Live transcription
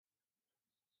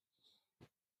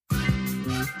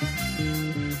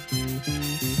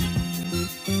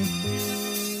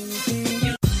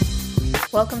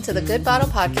Welcome to the Good Bottle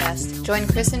Podcast. Join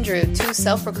Chris and Drew, two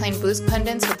self-proclaimed booze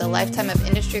pundits with a lifetime of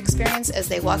industry experience as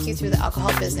they walk you through the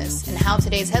alcohol business and how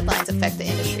today's headlines affect the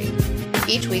industry.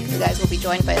 Each week, the guys will be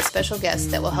joined by a special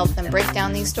guest that will help them break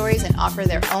down these stories and offer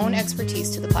their own expertise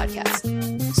to the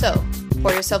podcast. So,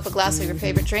 pour yourself a glass of your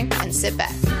favorite drink and sit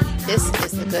back. This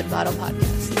is the Good Bottle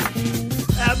Podcast.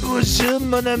 Bonjour,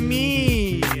 mon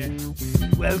ami.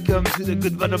 Welcome to the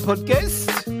Good Bottle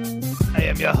Podcast. I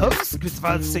am your host,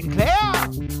 Christopher Sinclair,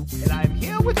 and I'm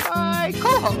here with my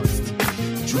co-host,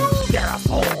 Drew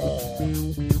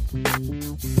Garrison.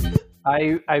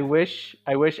 I wish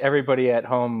everybody at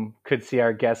home could see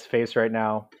our guest's face right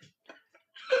now,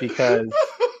 because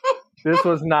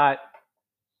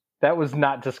that was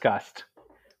not discussed.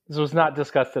 This was not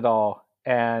discussed at all,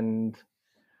 and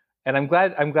I'm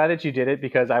glad that you did it,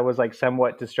 because I was like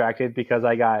somewhat distracted because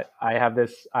I have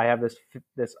this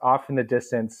off in the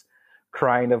distance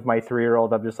crying of my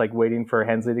 3-year-old. I'm just like waiting for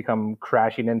Hensley to come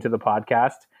crashing into the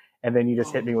podcast, and then you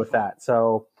just hit me with that.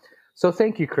 So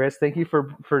thank you, Chris. Thank you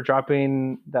for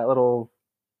dropping that little,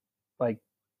 like,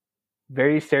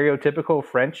 very stereotypical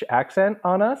French accent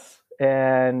on us.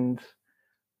 And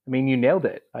I mean, you nailed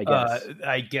it, I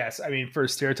guess. I mean, for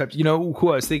stereotypes, you know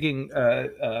who I was thinking?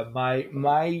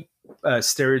 My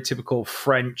stereotypical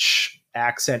French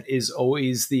accent is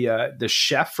always the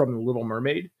chef from The Little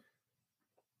Mermaid.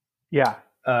 Yeah.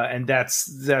 And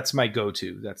that's my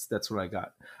go-to. That's what I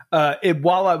got.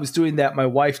 While I was doing that, my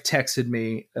wife texted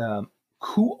me,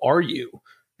 "Who are you?"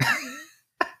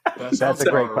 That's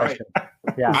a great question.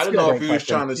 Yeah, I didn't know if he was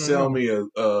trying to sell me a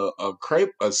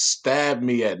crepe, a stab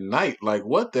me at night. Like,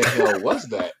 what the hell was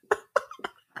that?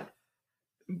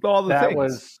 All the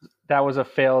things. That was a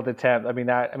failed attempt. I mean,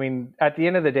 at the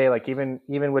end of the day, like even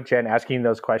with Jen asking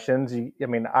those questions,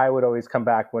 I would always come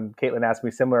back when Caitlin asked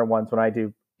me similar ones when I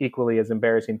do equally as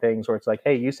embarrassing things, where it's like,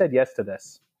 hey, you said yes to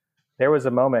this. There was a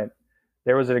moment.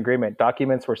 There was an agreement.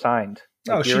 Documents were signed.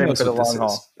 Like, she knows for the long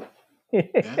haul.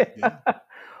 Yeah.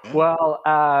 Well,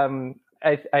 I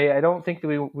don't think that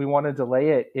we want to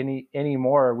delay it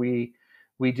anymore. We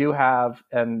do have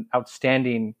an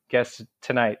outstanding guest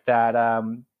tonight that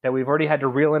we've already had to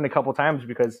reel in a couple times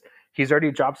because he's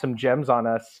already dropped some gems on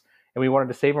us, and we wanted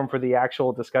to save him for the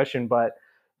actual discussion. But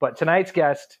tonight's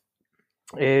guest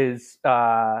is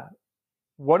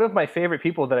one of my favorite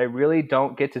people that I really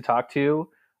don't get to talk to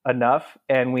enough.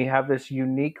 And we have this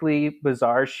uniquely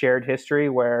bizarre shared history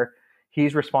where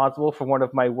he's responsible for one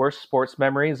of my worst sports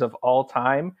memories of all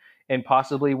time and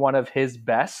possibly one of his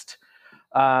best.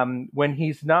 When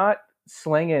he's not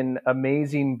slinging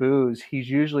amazing booze, he's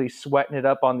usually sweating it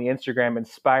up on the Instagram,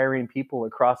 inspiring people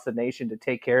across the nation to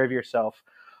take care of yourself.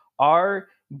 Our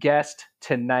guest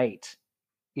tonight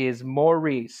is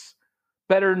Maurice,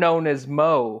 better known as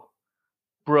Mo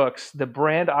Brooks, the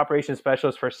brand operations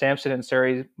specialist for Samson &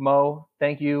 Surrey. Mo,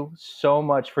 thank you so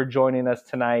much for joining us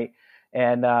tonight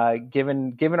and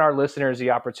giving our listeners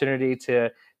the opportunity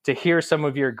to hear some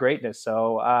of your greatness.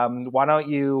 So why don't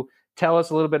you tell us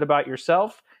a little bit about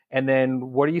yourself, and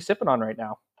then what are you sipping on right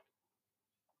now?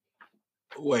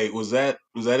 Wait, was that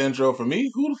intro for me?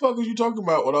 Who the fuck was you talking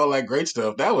about with all that great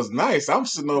stuff? That was nice. I'm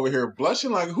sitting over here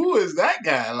blushing like, who is that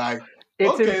guy? Like, it's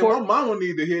okay, important. my mama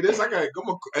need to hear this.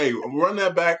 Hey, run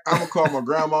that back. I'm gonna call my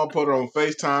grandma, put her on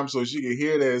FaceTime so she can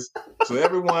hear this. So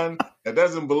everyone that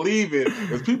doesn't believe it,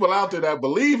 there's people out there that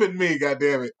believe in me.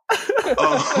 Goddamn it! You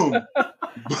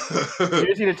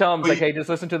just need to tell them, like, hey, just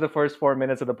listen to the first 4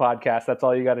 minutes of the podcast. That's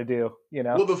all you got to do. You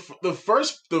know. Well, the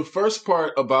first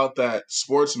part about that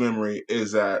sports memory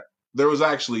is that there was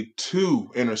actually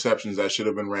 2 interceptions that should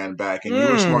have been ran back, and you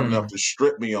were smart enough to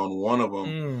strip me on one of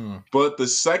them. But the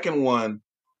second one,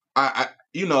 because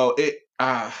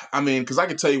I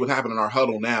can tell you what happened in our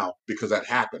huddle now because that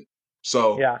happened.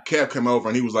 So Kev came over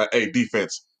and he was like, "Hey,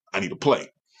 defense, I need to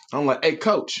play." I'm like, "Hey,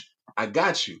 coach, I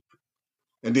got you."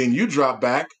 And then you dropped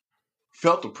back,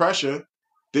 felt the pressure.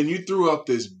 Then you threw up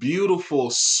this beautiful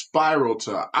spiral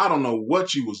to, I don't know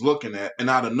what you was looking at, and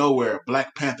out of nowhere,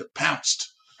 Black Panther pounced.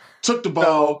 Took the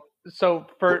ball. So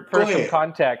for some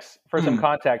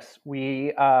context,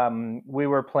 we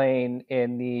were playing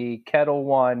in the Kettle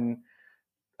One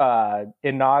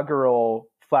inaugural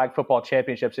flag football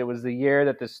championships. It was the year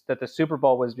that the Super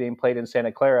Bowl was being played in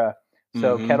Santa Clara.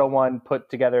 So Kettle One put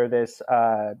together this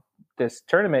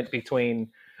tournament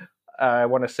between I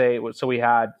want to say it was, so we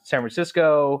had San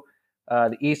Francisco,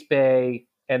 the East Bay,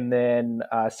 and then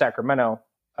Sacramento.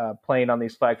 Playing on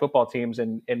these flag football teams,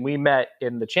 and we met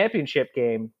in the championship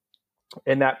game,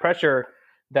 and that pressure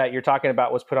that you're talking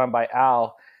about was put on by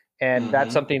Al, And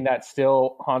that's something that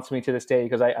still haunts me to this day,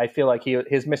 because I feel like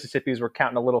his Mississippis were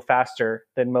counting a little faster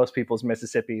than most people's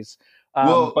Mississippis.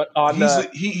 Well, But on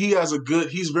he has a good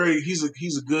he's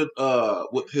a good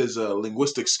with his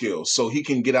linguistic skills, so he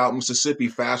can get out Mississippi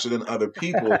faster than other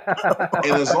people.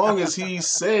 And as long as he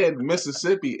said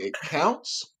Mississippi, it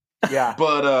counts. Yeah.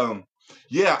 But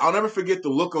yeah, I'll never forget the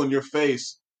look on your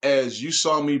face as you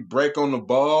saw me break on the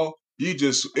ball.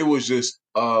 It was just,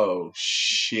 oh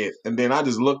shit. And then I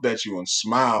just looked at you and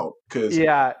smiled because if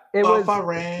I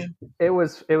ran. It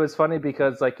was funny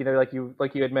because, like you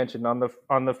had mentioned on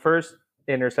the first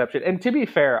interception, and to be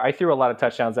fair, I threw a lot of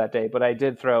touchdowns that day, but I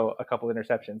did throw a couple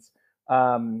interceptions.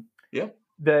 Yeah.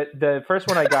 The first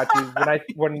one I got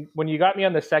you when you got me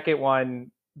on the second one,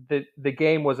 the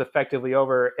game was effectively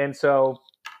over, and so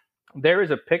there is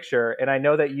a picture, and I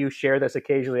know that you share this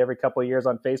occasionally every couple of years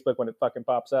on Facebook when it fucking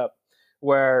pops up,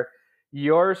 where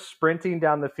you're sprinting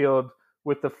down the field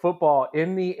with the football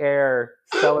in the air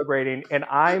celebrating, and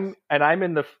I'm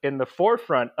in the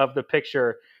forefront of the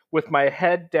picture with my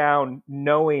head down,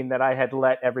 knowing that I had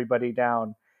let everybody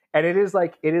down. And it is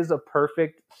a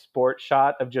perfect sports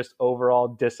shot of just overall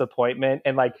disappointment,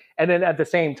 and then at the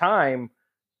same time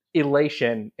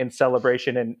elation and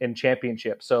celebration and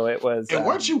championship. So it was. And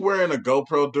weren't you wearing a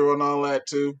GoPro during all that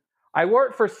too? I wore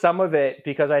it for some of it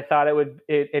because I thought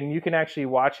and you can actually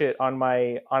watch it on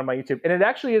my YouTube, and it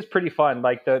actually is pretty fun.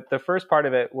 Like the first part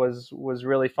of it was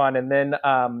really fun, and then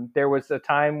there was a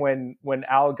time when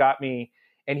Al got me,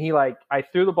 and I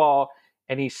threw the ball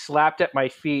and he slapped at my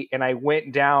feet, and I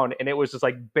went down, and it was just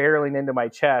barreling into my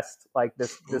chest,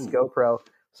 this GoPro.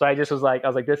 So I was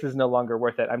like, this is no longer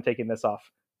worth it. I'm taking this off.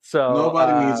 So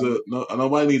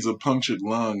nobody needs a punctured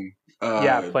lung.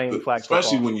 Playing flag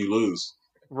especially football. when you lose.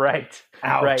 Right.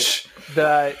 Ouch.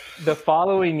 Right. The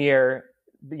following year,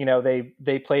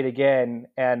 they played again,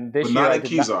 and this but year not at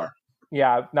Kezar.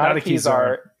 Not at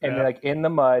Kezar, and Yeah. in the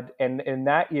mud. And in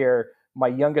that year, my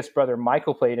youngest brother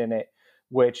Michael played in it,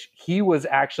 which he was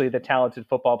actually the talented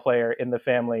football player in the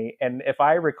family. And if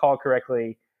I recall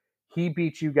correctly, he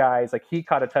beat you guys. He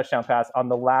caught a touchdown pass on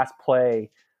the last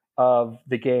play of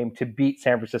the game to beat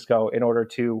San Francisco in order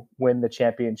to win the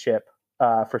championship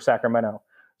for Sacramento.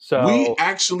 So we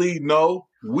actually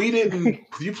we didn't.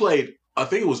 You played. I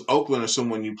think it was Oakland or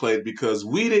someone you played, because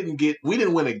we didn't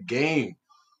win a game.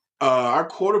 Our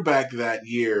quarterback that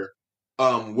year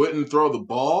wouldn't throw the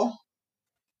ball.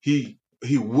 He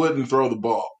wouldn't throw the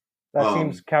ball. That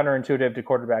seems counterintuitive to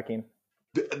quarterbacking.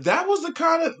 That was the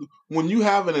kind of, when you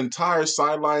have an entire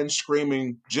sideline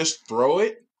screaming, "Just throw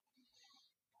it."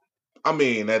 I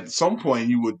mean, at some point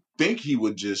you would think he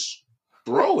would just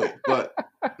throw it, but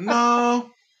no.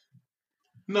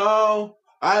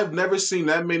 I've never seen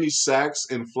that many sacks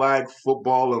in flag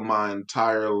football in my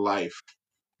entire life.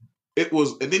 It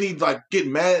was, and then he'd get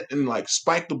mad and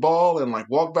spike the ball and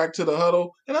walk back to the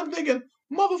huddle. And I'm thinking,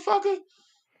 motherfucker,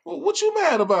 what you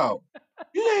mad about?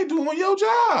 You ain't doing your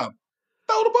job.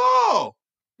 Throw the ball.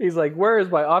 He's like, where is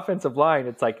my offensive line?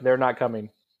 It's like, they're not coming.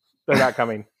 They're not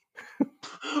coming.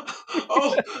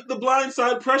 Oh, the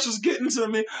blindside pressure's getting to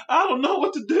me. I don't know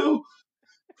what to do.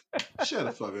 Shut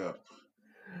the fuck up.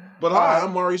 But hi,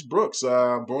 I'm Maurice Brooks,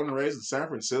 born and raised in San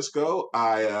Francisco.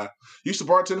 I used to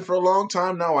bartend for a long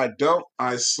time. Now I don't.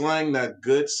 I slang that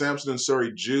good Samson and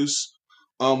Surrey juice.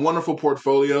 Wonderful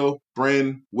portfolio.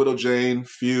 Bryn, Widow Jane,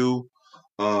 Few,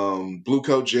 Blue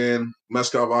Coat Gin,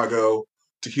 Mezcal Vago,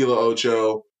 Tequila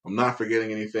Ocho. I'm not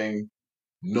forgetting anything.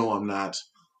 No, I'm not.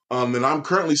 And I'm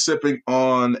currently sipping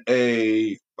on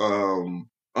a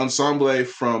ensemble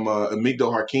from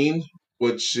Amigdo Jarquin,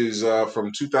 which is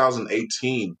from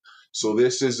 2018. So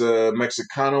this is a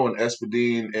Mexicano and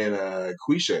Espadín and a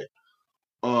Quiche.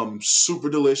 Super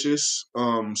delicious.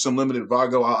 Some limited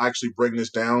Vago. I'll actually bring this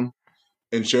down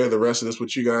and share the rest of this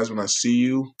with you guys when I see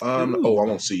you. I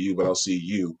won't see you, but I'll see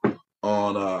you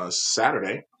on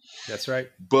Saturday. That's right.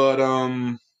 But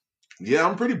yeah,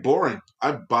 I'm pretty boring.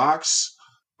 I box.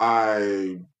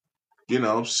 I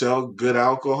sell good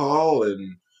alcohol,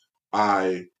 and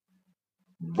I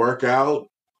work out,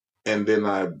 and then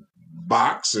I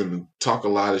box and talk a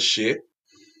lot of shit.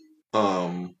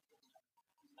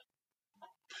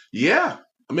 Yeah.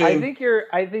 I mean, I think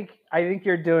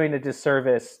you're doing a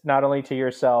disservice not only to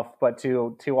yourself but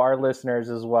to our listeners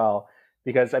as well,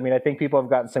 because I mean I think people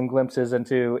have gotten some glimpses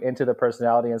into the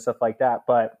personality and stuff like that.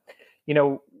 But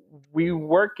we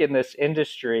work in this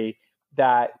industry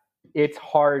that it's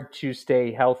hard to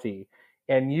stay healthy,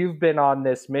 and you've been on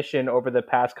this mission over the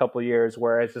past couple of years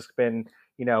where it's just been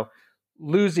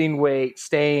losing weight,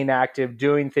 staying active,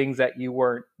 doing things that you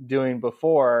weren't doing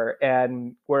before,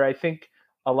 and where I think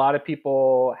a lot of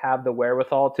people have the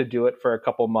wherewithal to do it for a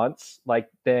couple months. Like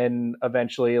then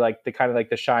eventually like the kind of like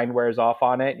the shine wears off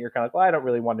on it. And you're kind of like, well, I don't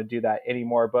really want to do that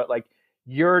anymore. But like,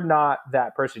 you're not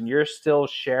that person. You're still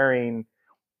sharing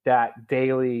that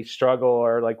daily struggle,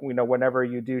 or like, whenever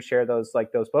you do share those,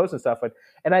 like those posts and stuff.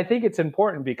 And I think it's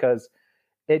important because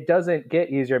it doesn't get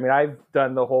easier. I mean, I've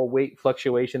done the whole weight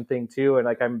fluctuation thing too. And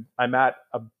like, I'm at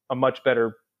a much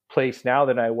better place now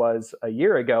than I was a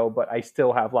year ago, but I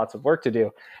still have lots of work to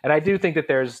do. And I do think that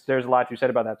there's a lot to be said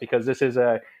about that, because this is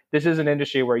an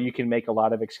industry where you can make a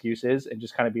lot of excuses and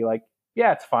just kind of be like,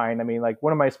 yeah, it's fine. I mean, like,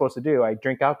 what am I supposed to do? I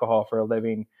drink alcohol for a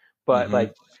living, but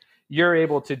like, you're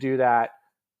able to do that,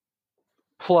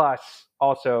 plus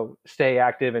also stay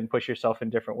active and push yourself in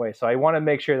different ways. So I want to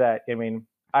make sure that, I mean,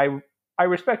 I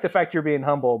respect the fact you're being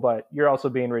humble, but you're also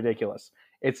being ridiculous.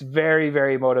 It's very,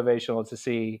 very motivational to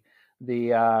see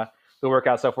the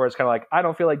workout stuff where it's kind of like, I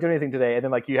don't feel like doing anything today. And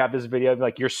then like you have this video of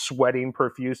like you're sweating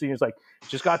profusely. And it's like,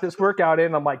 just got this workout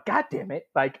in. I'm like, God damn it.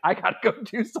 Like I got to go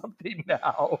do something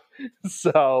now.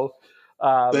 So,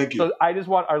 Thank you. So I just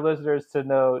want our listeners to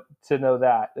know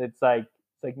that it's like,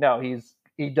 no,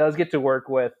 he does get to work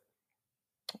with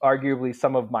arguably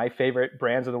some of my favorite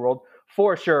brands in the world.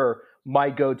 For sure, my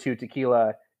go-to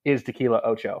tequila is Tequila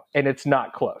Ocho, and it's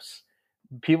not close.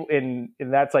 People and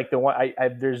that's like the one I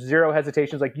there's zero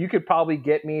hesitations. Like you could probably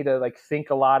get me to like think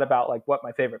a lot about like what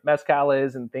my favorite mezcal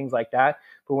is and things like that.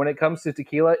 But when it comes to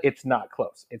tequila, it's not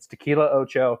close. It's Tequila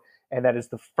Ocho, and that is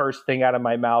the first thing out of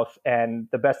my mouth. And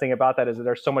the best thing about that is that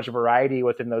there's so much variety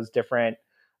within those different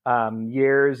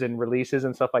years and releases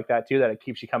and stuff like that too, that it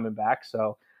keeps you coming back.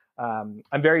 So I'm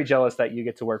very jealous that you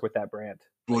get to work with that brand.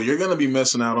 Well, you're going to be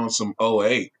missing out on some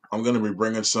 '08. I'm going to be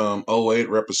bringing some '08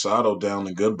 Reposado down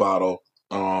the Good Bottle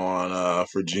on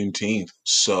for Juneteenth.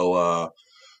 So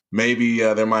maybe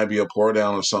there might be a pour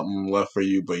down or something left for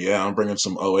you. But yeah, I'm bringing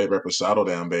some '08 Reposado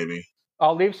down, baby.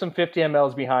 I'll leave some 50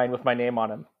 mLs behind with my name on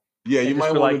them. Yeah, you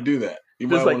might want to do that. You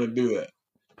might want to do that.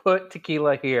 Put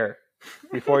tequila here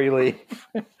before you leave.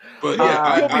 But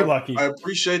yeah, you'll be lucky. I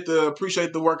appreciate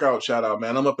the workout shout out,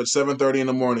 man. I'm up at 7:30 in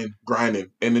the morning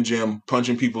grinding in the gym,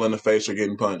 punching people in the face or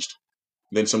getting punched.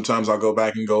 Then sometimes I'll go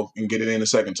back and get it in a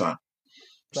second time.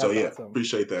 That's so yeah, awesome.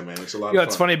 Appreciate that, man. It's a lot of fun.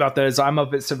 What's funny about that is I'm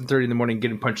up at 7:30 in the morning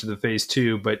getting punched in the face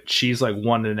too, but she's like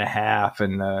 1.5,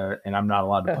 and I'm not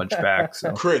allowed to punch back.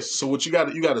 So Chris, so what you got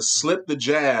to slip the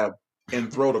jab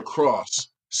and throw the cross.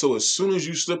 So as soon as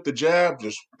you slip the jab,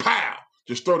 just pow,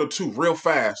 just throw the two real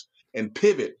fast and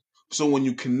pivot. So when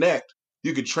you connect,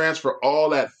 you can transfer all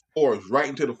that force right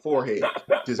into the forehead.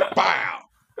 Just pow.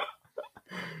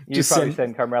 You'd probably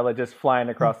send Carmela just flying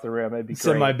across the room. It'd be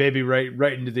send great. my baby right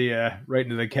into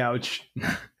the couch.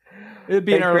 It'd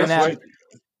be an early nap.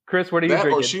 Chris, what are you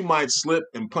drinking? Or she might slip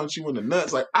and punch you in the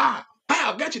nuts like, pow,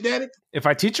 got you, daddy. If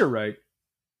I teach her right.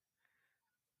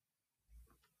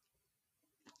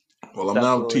 Well, I'm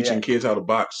now teaching kids how to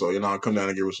box, so I'll come down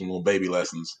and give her some little baby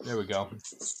lessons. There we go.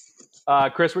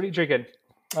 Chris, what are you drinking?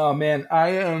 Oh man,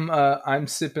 I'm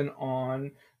sipping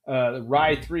on the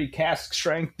Rye 3 cask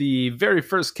strength, the very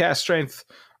first cask strength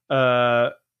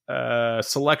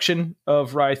selection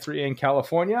of Rye 3 in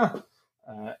California.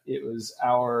 It was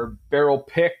our barrel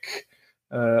pick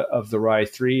of the Rye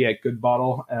 3 at Good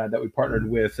Bottle that we partnered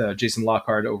with Jason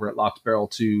Lockhart over at Locked Barrel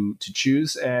to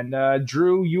choose. And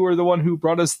Drew, you were the one who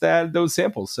brought us those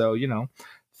samples. So,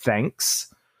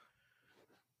 thanks.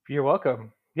 You're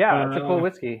welcome. Yeah, it's a cool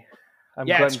whiskey. I'm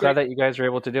glad that you guys were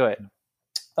able to do it.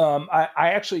 I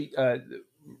actually,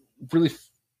 really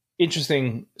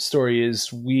interesting story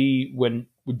is when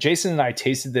Jason and I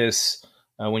tasted this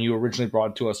when you originally brought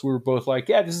it to us, we were both like,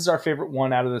 yeah, this is our favorite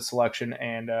one out of the selection.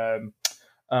 And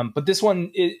but this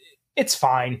one, it's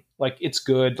fine. Like, it's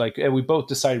good. Like, and we both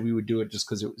decided we would do it just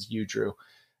because it was you, Drew.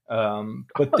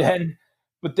 But then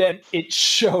it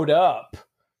showed up.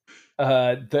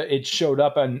 It showed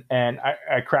up and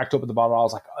I cracked open the bottle. I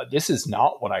was like, oh, this is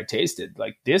not what I tasted.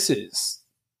 Like, this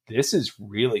is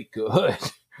really good.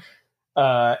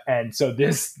 And so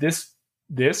this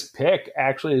pick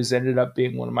actually has ended up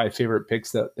being one of my favorite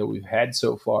picks that we've had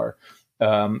so far.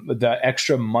 The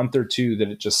extra month or two that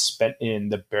it just spent in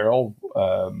the barrel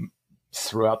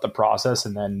throughout the process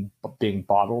and then being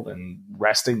bottled and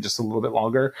resting just a little bit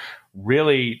longer,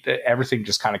 really everything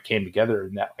just kind of came together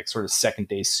in that like sort of second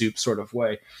day soup sort of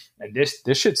way. And this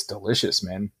shit's delicious,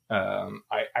 man.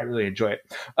 I really enjoy it.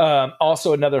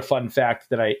 Also, another fun fact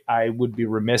that I would be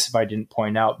remiss if I didn't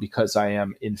point out, because I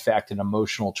am in fact an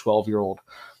emotional 12-year-old,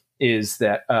 is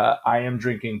that I am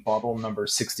drinking bottle number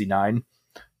 69.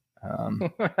 And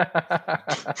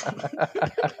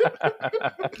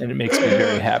it makes me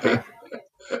very happy.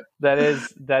 That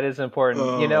is important.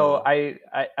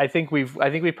 I think we've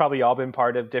probably all been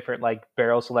part of different like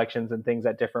barrel selections and things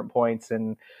at different points,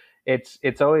 and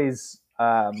it's always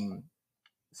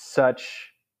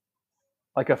such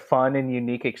like a fun and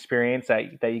unique experience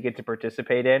that you get to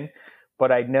participate in.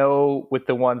 But I know with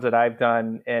the ones that I've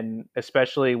done, and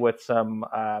especially with some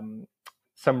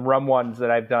rum ones that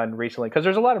I've done recently, because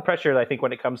there's a lot of pressure, I think,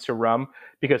 when it comes to rum,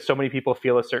 because so many people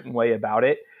feel a certain way about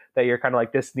it that you're kind of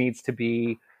like, this needs to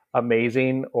be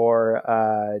amazing, or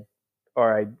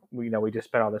we just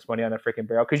spent all this money on a freaking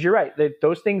barrel. Because you're right,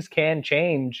 those things can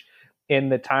change in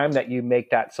the time that you make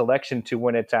that selection to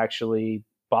when it's actually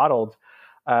bottled.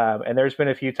 And there's been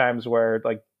a few times where,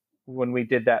 like, when we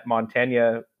did that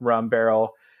Montana rum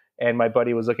barrel, and my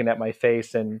buddy was looking at my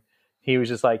face, and he was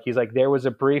just like, there was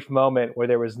a brief moment where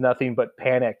there was nothing but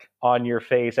panic on your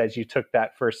face as you took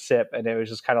that first sip, and it was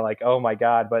just kind of like, oh my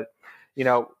God. But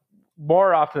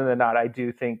more often than not, I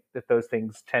do think that those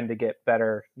things tend to get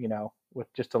better,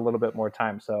 with just a little bit more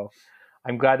time. So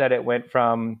I'm glad that it went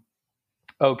from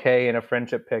okay and a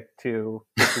friendship pick to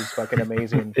this is fucking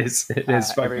amazing. It is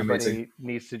fucking everybody amazing.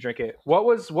 Needs to drink it. What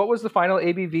was the final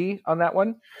ABV on that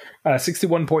one?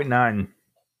 61.9.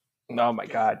 Oh my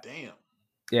God. Damn.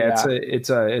 Yeah, it's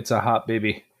a hot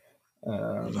baby.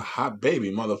 It's a hot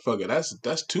baby, motherfucker.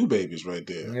 That's two babies right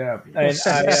there. Yeah, and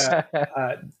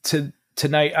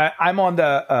tonight I'm on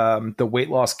the weight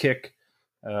loss kick.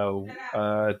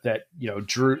 That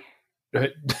Drew.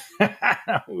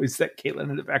 Is that Caitlin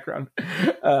in the background?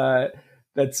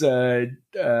 That's on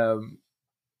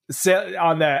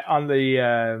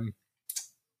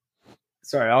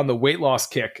the weight loss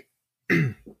kick.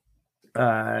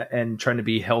 And trying to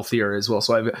be healthier as well.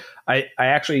 So I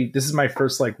actually, this is my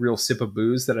first like real sip of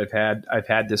booze that I've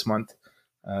had this month.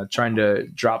 Trying to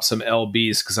drop some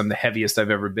lbs because I'm the heaviest I've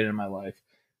ever been in my life,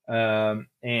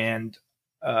 and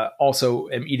also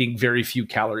am eating very few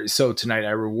calories. So tonight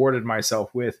I rewarded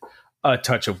myself with a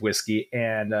touch of whiskey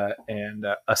and a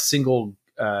single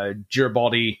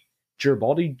Ghirardelli.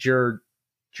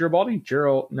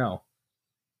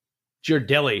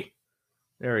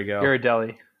 There we go.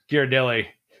 Ghirardelli.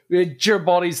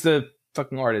 Ghirardelli's the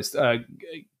fucking artist.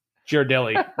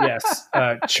 Ghirardelli, yes.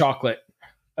 Chocolate.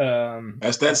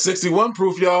 That's that 61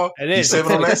 proof, y'all. It is. He's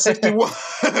saving on that 61.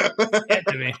 Get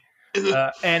to me.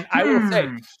 And I will say,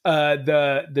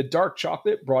 the dark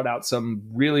chocolate brought out some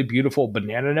really beautiful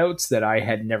banana notes that I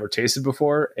had never tasted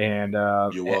before. And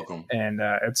you're welcome. And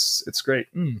it's great.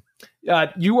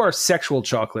 You are sexual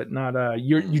chocolate, not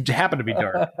you happen to be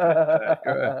dark.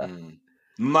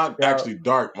 I'm not actually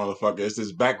dark, motherfucker. It's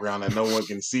this background that no one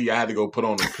can see. I had to go put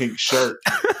on a pink shirt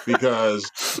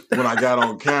because when I got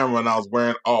on camera and I was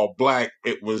wearing all black,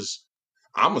 it was,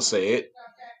 I'm gonna say it.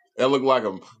 It looked like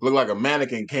a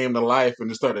mannequin came to life and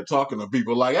just started talking to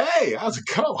people like, "Hey, how's it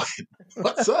going?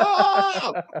 What's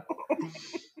up?"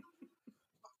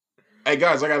 Hey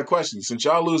guys, I got a question. Since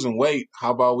y'all losing weight, how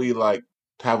about we like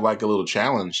have like a little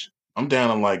challenge? I'm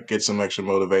down to like get some extra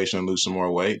motivation and lose some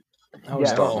more weight. I'll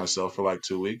start myself for like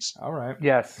 2 weeks. All right.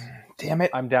 Yes. Damn it.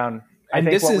 I'm down. And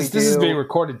this is being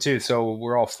recorded too, so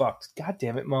we're all fucked. God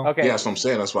damn it, Mo. Okay. Yeah, that's what I'm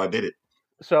saying. That's why I did it.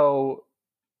 So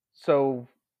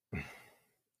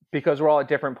because we're all at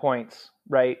different points,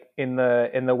 right, in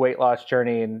the weight loss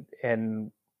journey,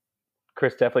 and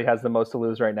Chris definitely has the most to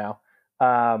lose right now,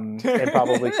 and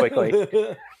probably quickly.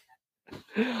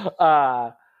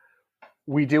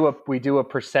 We do a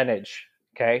percentage.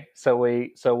 Okay, so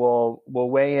we'll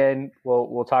weigh in.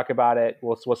 We'll talk about it.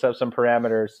 We'll set some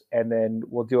parameters, and then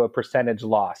we'll do a percentage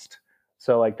lost.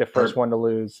 So like the first one to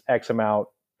lose X amount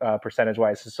percentage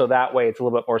wise. So that way it's a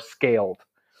little bit more scaled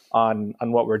on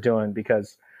what we're doing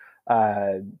because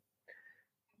we're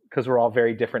all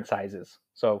very different sizes.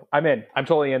 So I'm in. I'm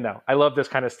totally in now. I love this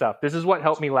kind of stuff. This is what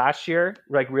helped me last year.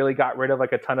 Like really got rid of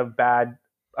like a ton of bad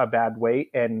weight,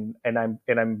 and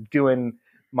I'm doing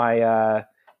my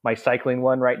cycling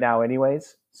one right now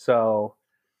anyways. So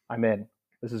I'm in.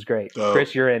 This is great.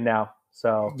 Chris, you're in now.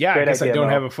 So yeah, I guess I don't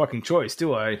have a fucking choice,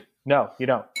 do I? No, you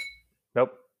don't.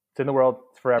 Nope. It's in the world.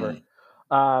 It's forever.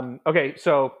 Okay.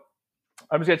 So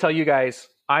I'm just going to tell you guys,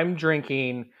 I'm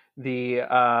drinking the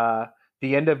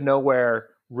End of Nowhere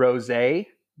Rosé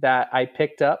that I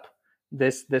picked up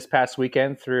this past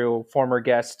weekend through former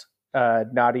guest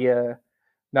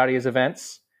Nadia's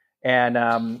events.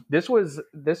 And this was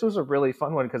a really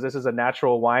fun one because this is a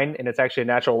natural wine, and it's actually a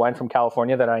natural wine from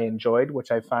California that I enjoyed,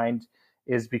 which I find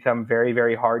is become very,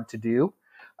 very hard to do.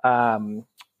 And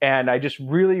I just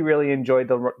really, really enjoyed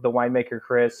the winemaker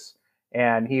Chris,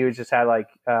 and he was just had like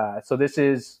so this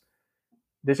is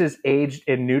This is aged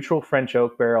in neutral French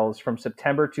oak barrels from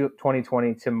September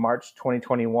 2020 to March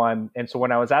 2021. And so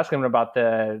when I was asking them about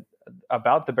the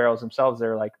barrels themselves,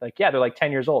 they're like, yeah, they're like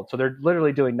 10 years old. So they're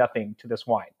literally doing nothing to this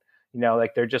wine.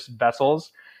 Like they're just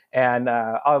vessels. And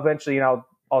I'll eventually, I'll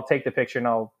take the picture and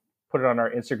I'll put it on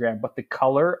our Instagram. But the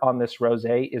color on this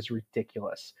rosé is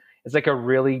ridiculous. It's like a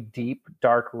really deep,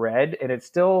 dark red. And it's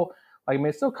still,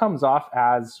 it still comes off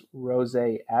as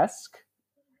rosé-esque,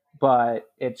 but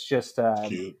it's just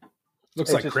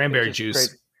looks like cranberry juice.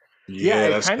 Great. Yeah,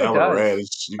 that's kind of red.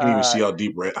 You can even see how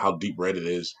deep red it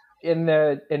is. And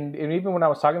even when I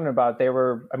was talking to them about it, they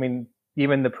were,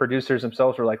 even the producers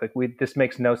themselves were like this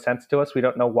makes no sense to us. We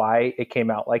don't know why it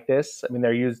came out like this.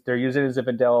 They're using a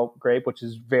Zinfandel grape, which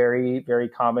is very, very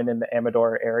common in the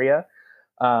Amador area.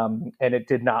 And it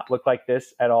did not look like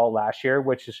this at all last year,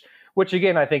 which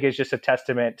again, I think is just a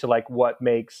testament to what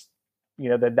makes,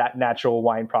 that natural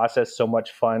wine process so much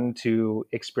fun to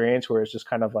experience, where it's just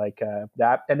kind of like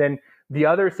that. And then the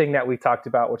other thing that we talked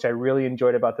about, which I really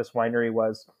enjoyed about this winery,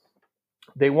 was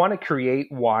they want to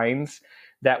create wines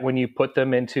that when you put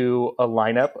them into a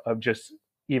lineup of just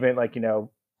even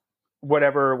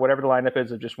whatever the lineup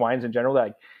is of just wines in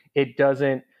general, it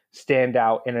doesn't stand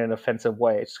out in an offensive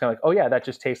way. It's kind of oh yeah, that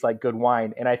just tastes like good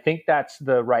wine. And I think that's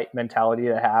the right mentality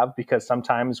to have, because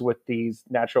sometimes with these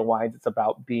natural wines, it's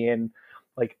about being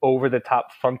over the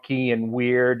top funky and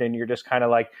weird. And you're just kind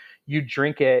of you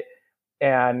drink it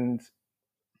and,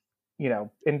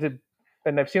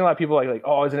 and I've seen a lot of people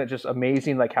oh, isn't it just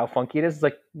amazing? How funky it is.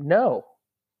 It's no,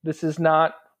 this is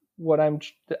not what I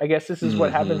guess this is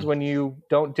what happens when you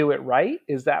don't do it right.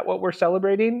 Is that what we're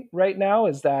celebrating right now?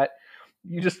 Is that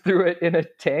you just threw it in a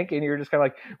tank and you're just kind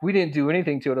of we didn't do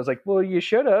anything to it. I was well, you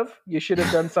should have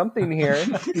done something here,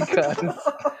 because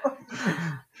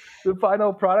the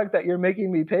final product that you're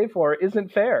making me pay for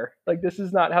isn't fair. This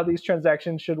is not how these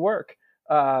transactions should work.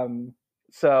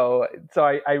 So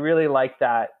I really like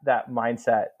that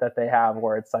mindset that they have,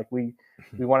 where it's we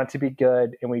want it to be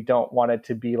good and we don't want it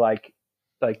to be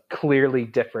clearly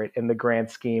different in the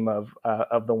grand scheme of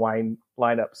the wine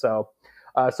lineup. So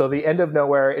the End of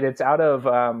Nowhere, and it's out of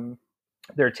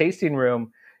their tasting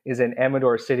room is in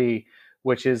Amador City,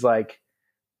 which is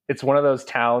it's one of those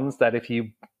towns that if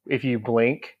you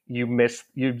blink, you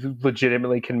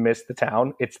legitimately can miss the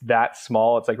town. It's that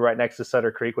small. It's right next to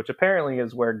Sutter Creek, which apparently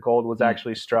is where gold was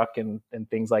actually struck and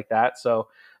things like that. So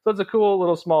it's a cool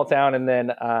little small town. And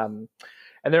then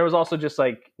and there was also just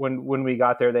when we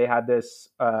got there, they had this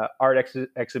art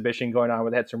exhibition going on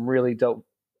where they had some really dope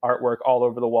artwork all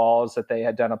over the walls that they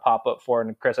had done a pop-up for.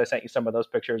 And Chris, I sent you some of those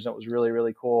pictures, and it was really,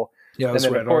 really cool. Yeah, and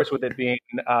then of course, with it being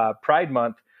Pride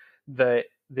Month,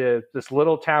 this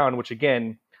little town, which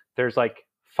again, there's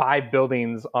 5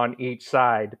 buildings on each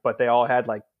side, but they all had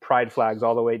pride flags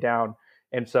all the way down.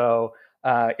 And so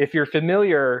if you're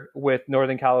familiar with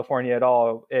Northern California at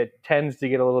all, it tends to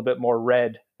get a little bit more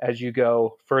red as you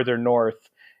go further north.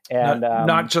 And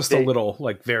not just a little,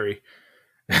 very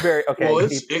okay. Well,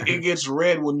 it gets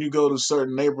red when you go to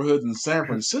certain neighborhoods in San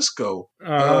Francisco.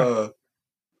 Yeah.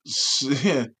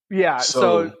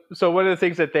 So one of the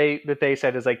things that they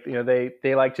said is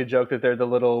they like to joke that they're the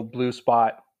little blue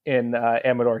spot in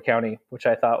Amador County, which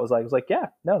I thought was yeah,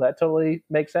 no, that totally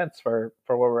makes sense for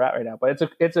where we're at right now. But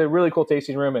it's a really cool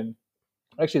tasting room, and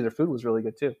actually their food was really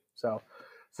good too. So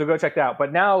go check that out.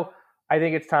 But now I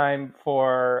think it's time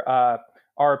for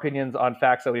our opinions on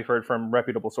facts that we've heard from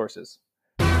reputable sources.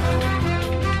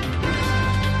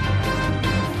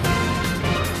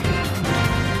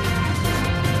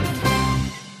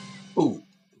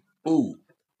 Ooh.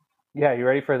 Yeah, you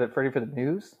ready for the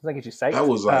news? Does that get you psyched? That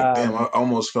was damn. I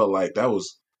almost felt like that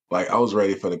was I was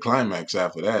ready for the climax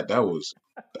after that. That was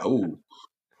ooh.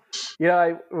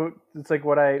 It's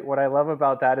what I love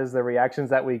about that is the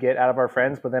reactions that we get out of our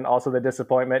friends, but then also the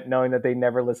disappointment knowing that they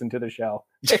never listen to the show.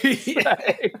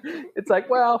 It's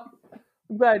well,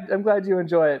 I'm glad you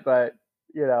enjoy it, but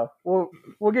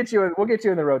we'll get you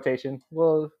in the rotation.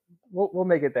 We'll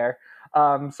make it there.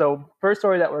 So first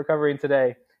story that we're covering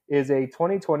today is a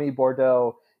 2020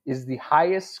 Bordeaux is the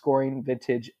highest scoring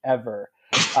vintage ever.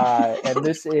 And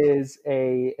this is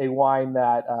a wine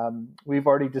that we've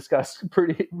already discussed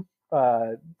pretty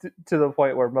to the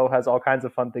point where Mo has all kinds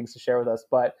of fun things to share with us.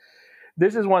 But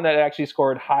this is one that actually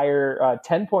scored higher,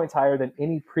 10 points higher than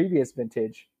any previous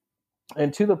vintage.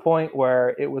 And to the point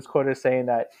where it was quoted saying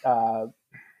that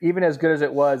even as good as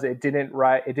it was, it didn't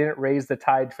raise the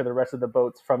tide for the rest of the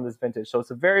boats from this vintage. So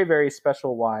it's a very, very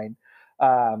special wine.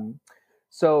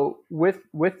 So with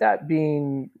that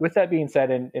being said,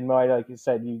 and Mo, like you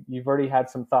said, you've already had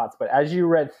some thoughts, but as you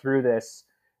read through this,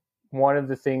 one of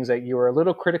the things that you were a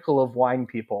little critical of wine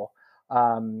people.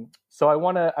 So I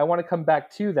want to come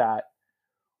back to that.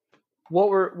 What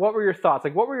were your thoughts?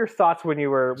 Like, what were your thoughts when you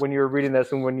were reading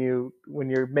this and when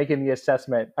you're making the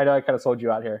assessment? I know I kind of sold you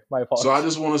out here. My apologies. So I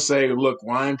just want to say, look,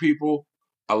 wine people,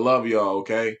 I love y'all.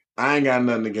 Okay, I ain't got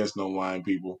nothing against no wine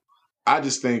people. I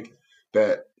just think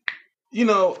that, you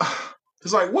know,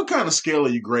 it's like, what kind of scale are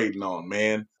you grading on,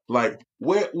 man? Like,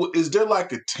 where is there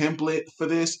like a template for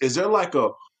this? Is there like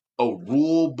a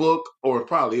rule book, or it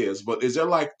probably is, but is there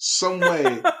like some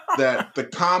way that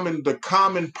the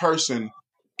common person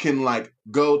can like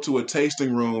go to a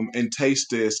tasting room and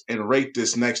taste this and rate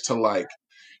this next to, like,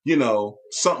 you know,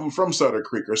 something from Sutter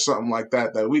Creek or something like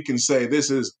that, that we can say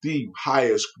this is the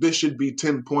highest, this should be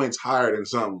 10 points higher than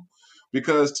something?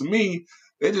 Because to me,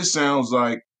 it just sounds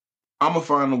like I'm going to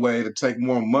find a way to take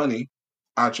more money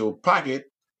out your pocket.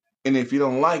 And if you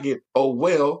don't like it, oh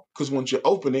well, because once you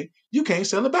open it, you can't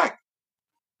sell it back.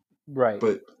 Right.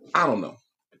 But I don't know.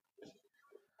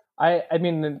 I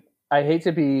mean, I hate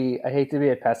to be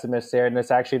a pessimist there, and this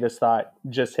thought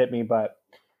just hit me, but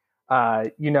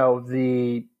you know,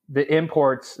 the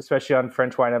imports, especially on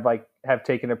French wine, have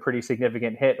taken a pretty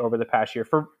significant hit over the past year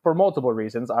for multiple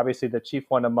reasons. Obviously, the chief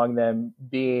one among them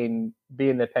being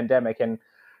the pandemic, and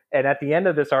at the end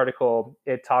of this article,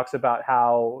 it talks about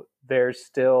how there's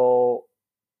still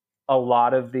a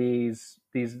lot of these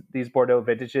Bordeaux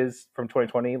vintages from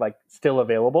 2020 like still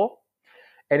available.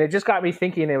 And it just got me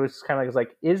thinking. It was kind of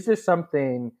like, is this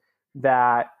something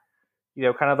that, you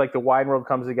know, kind of like the wine world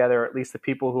comes together, or at least the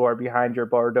people who are behind your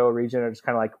Bordeaux region are just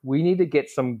kind of like, we need to get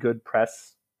some good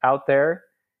press out there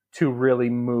to really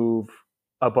move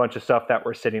a bunch of stuff that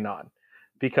we're sitting on,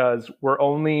 because we're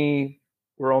only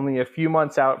a few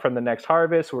months out from the next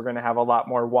harvest. We're going to have a lot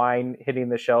more wine hitting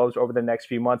the shelves over the next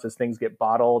few months as things get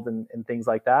bottled and things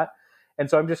like that. And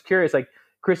so I'm just curious, like,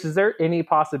 Chris, is there any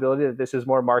possibility that this is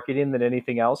more marketing than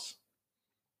anything else?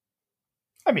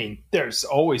 I mean, there's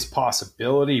always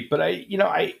possibility, but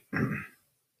I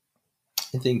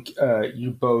think you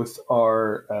both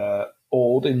are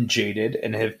old and jaded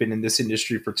and have been in this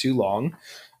industry for too long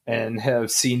and have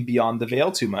seen beyond the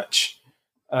veil too much.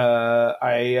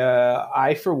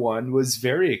 I for one was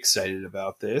very excited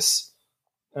about this.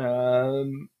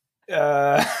 You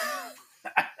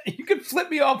can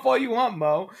flip me off all you want,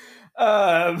 Mo.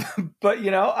 But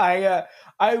you know, I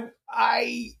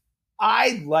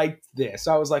liked this.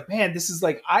 I was like, man, this is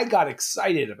like, I got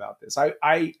excited about this.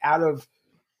 I out of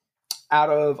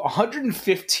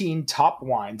 115 top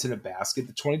wines in a basket,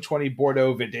 the 2020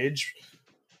 Bordeaux vintage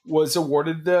was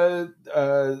awarded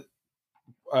the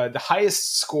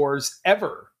highest scores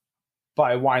ever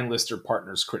by Wine Lister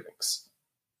Partners critics.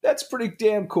 That's pretty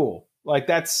damn cool. Like,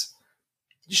 that's,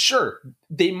 sure,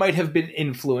 they might have been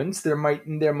influenced. There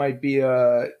might be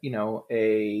a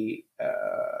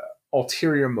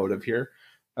ulterior motive here.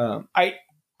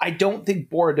 I don't think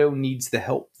Bordeaux needs the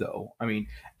help, though. I mean,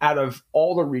 out of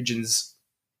all the regions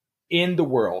in the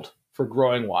world for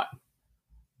growing wine,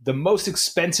 the most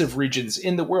expensive regions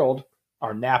in the world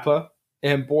are Napa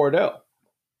and Bordeaux.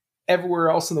 Everywhere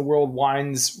else in the world,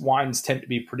 wines tend to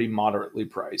be pretty moderately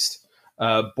priced.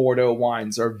 Bordeaux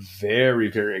wines are very,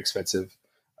 very expensive.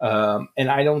 And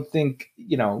I don't think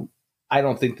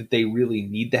that they really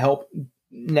need the help.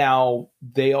 Now,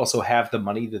 they also have the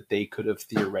money that they could have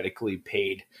theoretically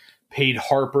paid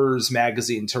Harper's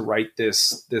Magazine to write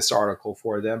this article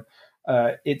for them.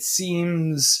 It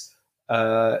seems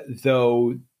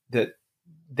though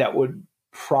that would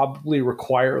probably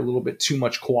require a little bit too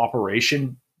much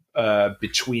cooperation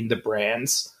between the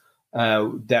brands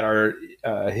that are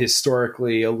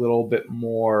historically a little bit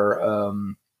more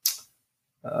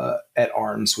at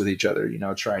arms with each other, you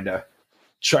know, trying to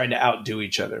outdo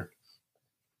each other.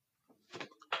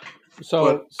 So,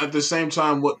 but at the same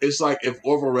time, it's like if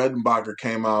Orville Redenbacher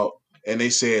came out and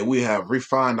they said, we have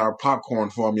refined our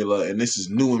popcorn formula and this is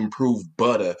new improved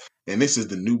butter and this is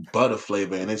the new butter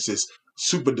flavor and it's just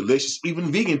super delicious.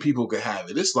 Even vegan people could have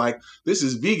it. It's like, this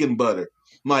is vegan butter.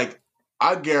 Like,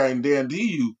 I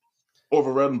guarantee you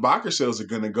Orville Redenbacher sales are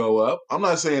going to go up. I'm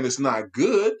not saying it's not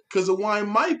good, because the wine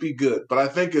might be good, but I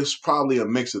think it's probably a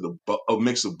mix of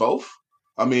both.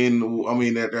 I mean,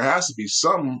 there has to be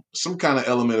some kind of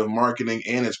element of marketing,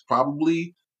 and it's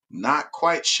probably not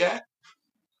quite Shat.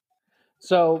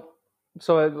 So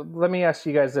let me ask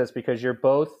you guys this, because you're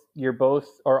both,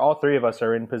 or all three of us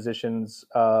are in positions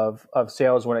of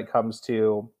sales when it comes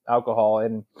to alcohol,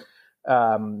 and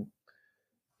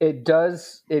it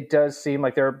does seem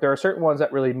like there are certain ones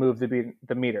that really move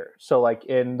the meter. So like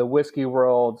in the whiskey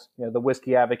world, you know, the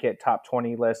Whiskey Advocate top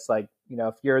 20 lists, like,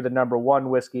 if you're the number one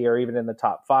whiskey or even in the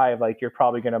top 5, like you're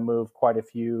probably going to move quite a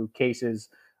few cases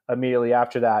immediately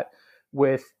after that.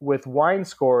 With wine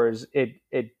scores,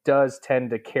 it does tend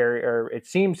to carry, or it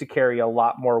seems to carry a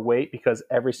lot more weight because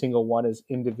every single one is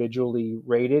individually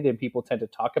rated and people tend to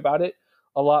talk about it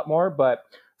a lot more. But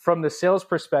from the sales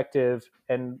perspective,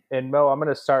 and Mo, I'm going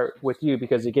to start with you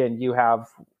because again, you have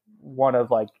one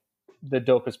of like the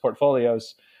dopest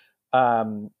portfolios.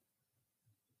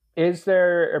 Is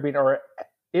there,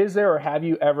 or have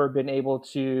you ever been able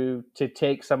to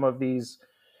take some of these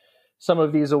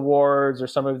awards or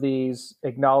some of these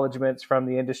acknowledgments from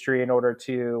the industry in order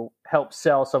to help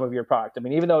sell some of your product? I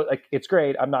mean, even though like it's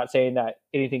great, I'm not saying that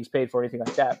anything's paid for or anything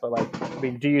like that, but like, I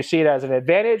mean, do you see it as an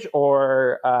advantage,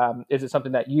 or is it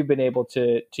something that you've been able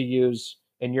to use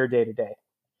in your day to day?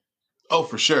 Oh,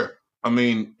 for sure. I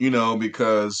mean,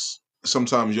 because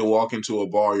sometimes you'll walk into a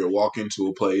bar, you'll walk into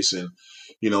a place, and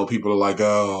people are like,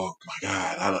 "Oh my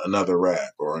God, another rap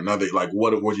or another like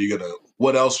what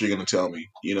else are you gonna tell me?"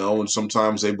 And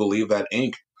sometimes they believe that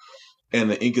ink, and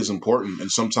the ink is important.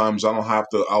 And sometimes I don't have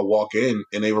to. I'll walk in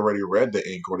and they've already read the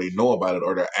ink, or they know about it,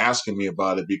 or they're asking me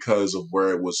about it because of where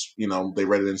it was. They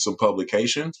read it in some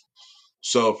publication.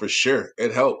 So for sure,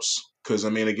 it helps because I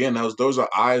mean, again, those are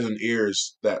eyes and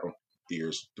ears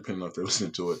depending on if they're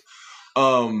listening to it.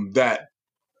 That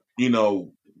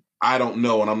I don't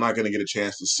know, and I'm not going to get a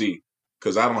chance to see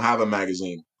because I don't have a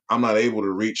magazine. I'm not able to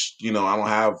reach.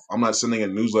 I'm not sending a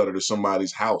newsletter to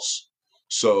somebody's house.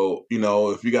 So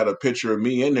if you got a picture of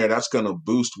me in there, that's going to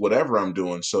boost whatever I'm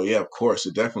doing. So yeah, of course,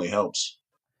 it definitely helps.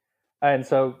 And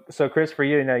so Chris, for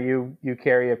you, you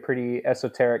carry a pretty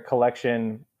esoteric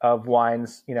collection of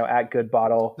wines, at Good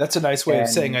Bottle. That's a nice way of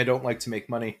saying I don't like to make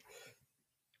money.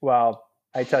 Well,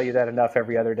 I tell you that enough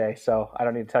every other day, so I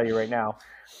don't need to tell you right now.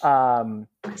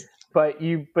 But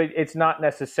it's not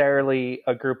necessarily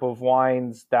a group of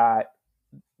wines that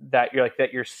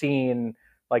you're seeing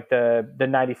like the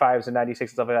 95s and 96s and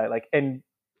stuff like that. Like, and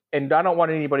I don't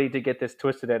want anybody to get this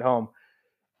twisted at home.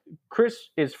 Chris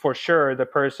is for sure the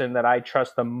person that I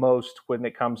trust the most when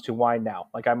it comes to wine now.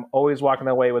 Like I'm always walking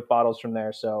away with bottles from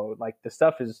there. So like the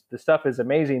stuff is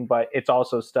amazing, but it's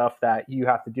also stuff that you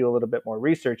have to do a little bit more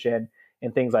research in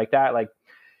and things like that. Like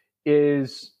do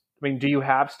you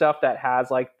have stuff that has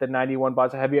like the 91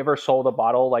 bottles? Have you ever sold a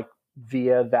bottle like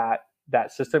via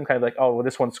that system? Kind of like, oh, well,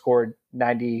 this one scored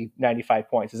 90, 95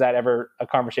 points. Is that ever a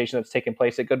conversation that's taken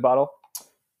place at Good Bottle?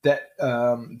 That,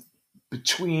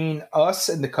 between us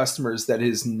and the customers, that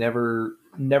has never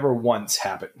once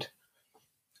happened.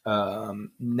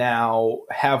 Now,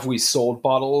 have we sold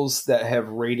bottles that have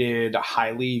rated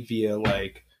highly via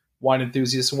like wine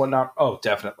enthusiasts and whatnot? Oh,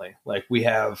 definitely. Like we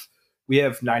have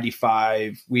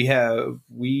 95. We have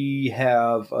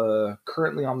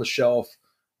currently on the shelf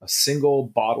a single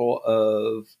bottle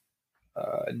of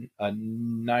a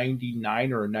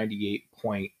 99 or a 98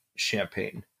 point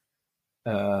champagne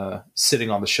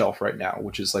sitting on the shelf right now,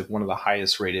 which is like one of the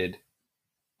highest rated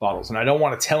bottles. And I don't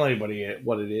want to tell anybody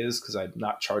what it is because I'm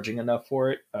not charging enough for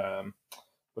it.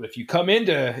 But if you come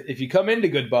into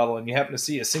Good Bottle and you happen to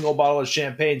see a single bottle of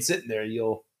champagne sitting there,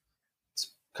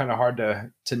 it's kind of hard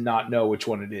to not know which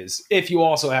one it is. If you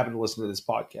also happen to listen to this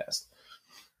podcast.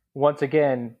 Once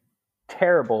again,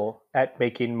 terrible at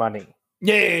making money.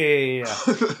 Yeah.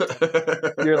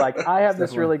 You're like, I have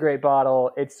this really great bottle.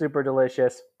 It's super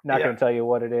delicious. Not going to tell you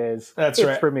what it is. That's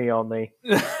right. It's for me only.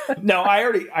 No, I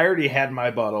already had my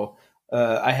bottle.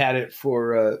 I had it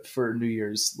for New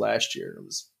Year's last year. It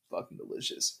was fucking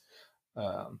delicious.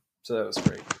 So that was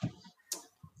great.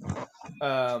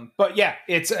 But yeah,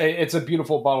 it's a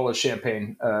beautiful bottle of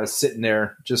champagne sitting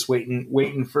there, just waiting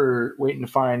to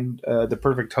find the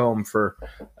perfect home for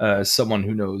someone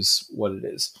who knows what it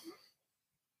is.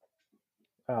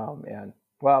 Oh man.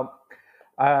 Well,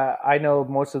 I know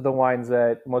most of the wines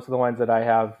that I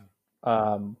have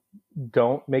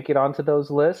don't make it onto those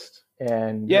lists.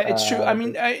 And yeah, it's true. I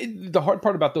mean, the hard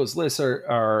part about those lists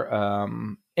are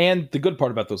and the good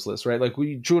part about those lists, right? Like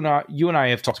you and I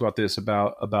have talked about this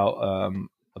about a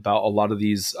lot of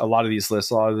these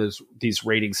lists, a lot of these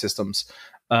rating systems.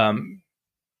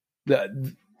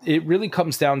 It really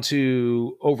comes down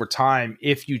to over time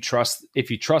if you trust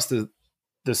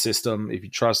the system, if you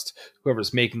trust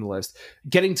whoever's making the list,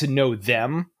 getting to know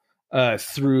them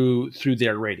through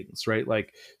their ratings, right?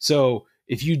 Like, so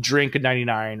if you drink a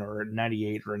 99 or a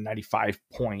 98 or a 95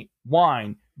 point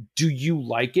wine, do you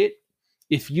like it?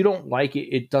 If you don't like it,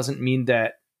 it doesn't mean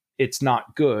that it's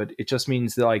not good. It just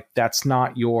means that like that's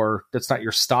not your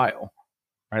style,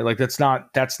 right? Like that's not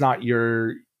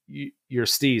your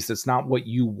steez. That's not what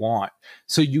you want.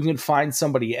 So you can find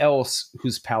somebody else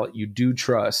whose palate you do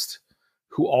trust,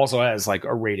 who also has like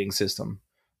a rating system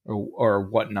or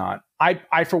whatnot.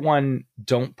 I for one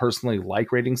don't personally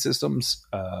like rating systems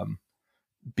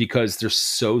because they're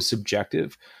so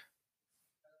subjective.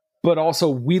 But also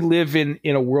we live in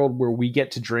a world where we get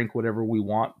to drink whatever we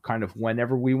want, kind of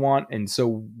whenever we want, and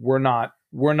so we're not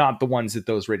the ones that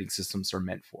those rating systems are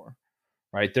meant for,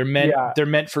 right? They're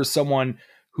meant for someone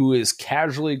who is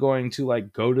casually going to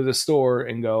like go to the store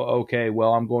and go, okay,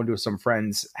 well, I'm going to some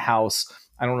friend's house.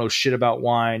 I don't know shit about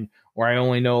wine, or I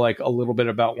only know like a little bit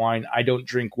about wine. I don't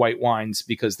drink white wines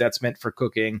because that's meant for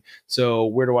cooking. So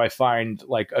where do I find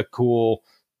like a cool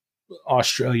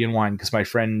Australian wine? Because my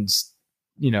friend's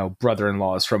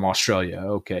brother-in-law is from Australia.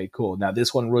 Okay, cool. Now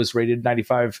this one was rated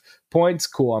 95 points.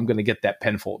 Cool. I'm going to get that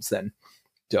Penfolds then.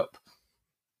 Dope.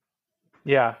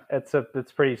 Yeah, it's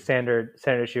pretty standard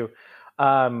issue.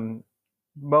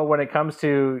 Mo, when it comes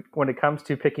to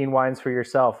picking wines for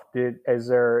yourself, is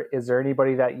there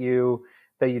anybody that you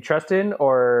trust in,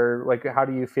 or like how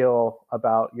do you feel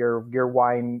about your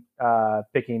wine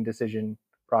picking decision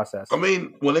process? I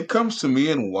mean, when it comes to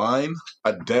me and wine,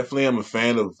 I definitely am a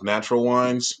fan of natural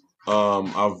wines.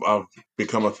 I've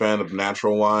become a fan of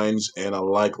natural wines, and I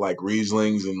like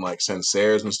Rieslings and like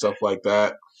Sancerres and stuff like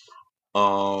that.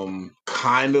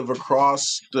 Kind of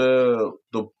across the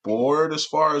board as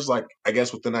far as like I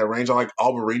guess within that range, I like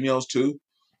Albariños too.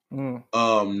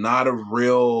 Not a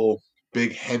real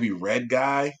big heavy red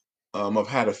guy. I've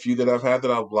had a few that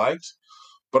I've liked.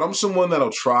 But I'm someone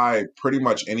that'll try pretty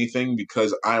much anything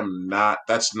because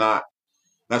that's not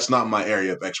my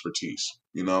area of expertise.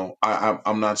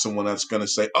 I'm not someone that's going to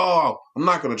say, oh, I'm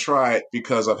not going to try it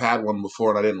because I've had one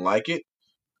before and I didn't like it,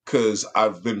 because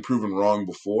I've been proven wrong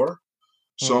before.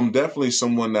 So I'm definitely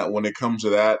someone that when it comes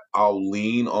to that, I'll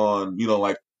lean on,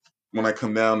 like when I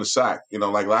come down to SAC,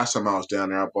 like last time I was down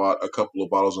there, I bought a couple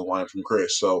of bottles of wine from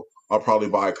Chris. So I'll probably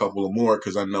buy a couple of more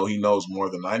because I know he knows more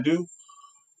than I do.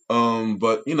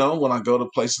 But when I go to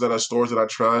places that are stores that I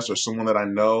trust or someone that I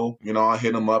know, I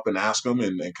hit them up and ask them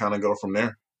and kind of go from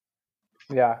there.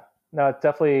 Yeah, no, it's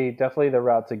definitely the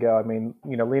route to go. I mean,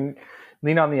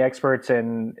 lean on the experts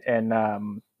and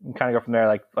kind of go from there.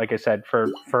 Like I said,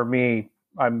 for me,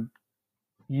 I'm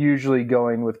usually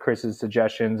going with Chris's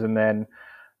suggestions, and then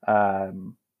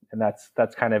and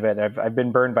that's kind of it. I've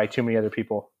been burned by too many other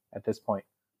people at this point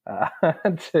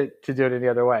to do it any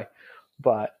other way,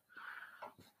 but.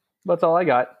 That's all I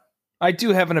got. I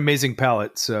do have an amazing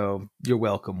palate, so you're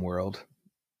welcome, world.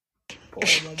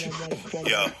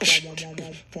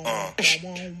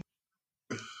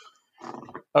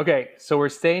 Okay, so we're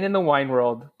staying in the wine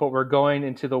world, but we're going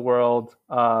into the world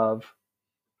of,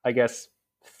 I guess,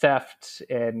 theft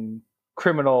and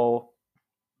criminal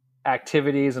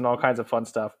activities and all kinds of fun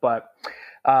stuff. But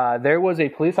there was a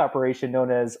police operation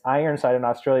known as Ironside in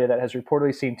Australia that has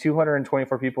reportedly seen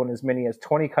 224 people in as many as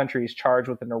 20 countries charged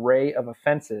with an array of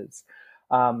offenses.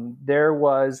 There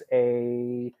was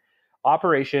a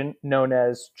operation known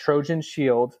as Trojan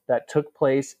Shield that took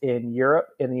place in Europe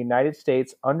and the United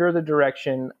States under the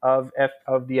direction of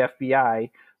the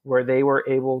FBI, where they were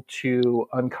able to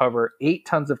uncover 8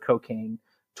 tons of cocaine,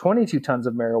 22 tons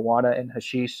of marijuana and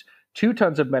hashish, 2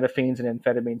 tons of methamphetamines and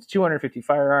amphetamines, 250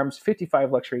 firearms,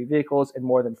 55 luxury vehicles, and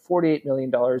more than $48 million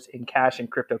in cash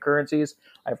and cryptocurrencies.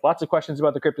 I have lots of questions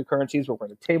about the cryptocurrencies, but we're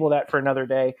going to table that for another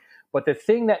day. But the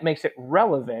thing that makes it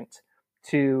relevant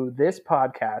to this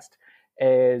podcast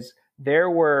is there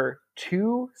were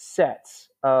 2 sets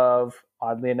of,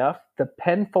 oddly enough, the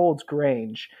Penfolds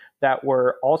Grange that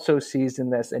were also seized in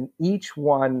this, and each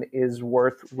one is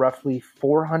worth roughly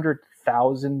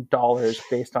 $400,000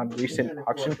 based on recent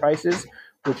auction prices,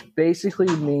 which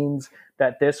basically means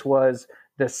that this was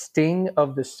the sting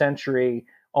of the century,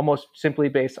 almost simply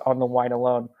based on the wine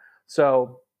alone.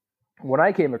 So when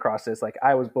I came across this,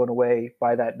 I was blown away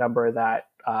by that number. That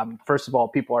first of all,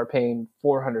 people are paying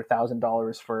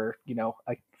 $400,000 for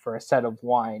for a set of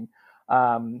wine.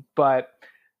 But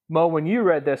Mo, when you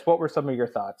read this, what were some of your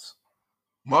thoughts?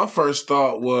 My first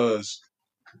thought was,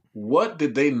 what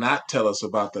did they not tell us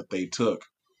about that they took?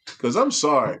 Because I'm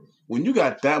sorry, when you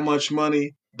got that much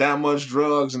money, that much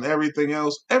drugs, and everything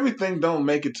else, everything don't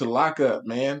make it to lockup,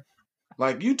 man.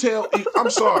 I'm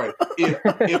sorry,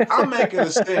 if I'm making a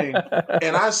sting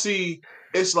and I see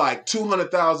it's like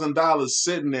 $200,000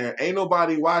 sitting there, ain't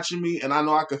nobody watching me, and I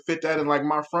know I could fit that in like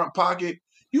my front pocket,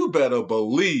 you better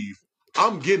believe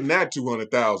I'm getting that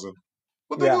 $200,000.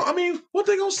 What they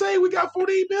gonna say? We got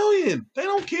 48 million. They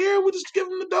don't care. We just give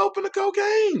them the dope and the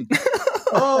cocaine.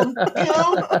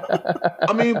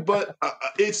 But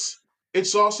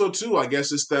it's also too, I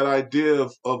guess it's that idea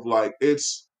of like,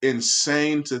 it's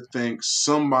insane to think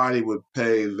somebody would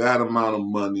pay that amount of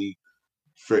money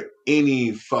for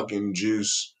any fucking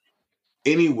juice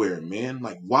anywhere, man.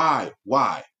 Like, why?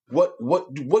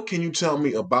 What can you tell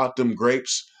me about them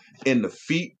grapes and the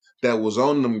feet that was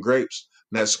on them grapes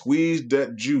that squeezed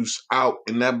that juice out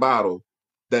in that bottle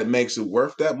that makes it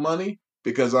worth that money?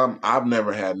 Because I've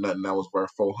never had nothing that was worth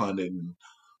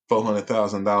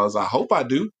 $400,000. I hope I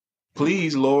do.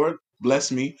 Please, Lord,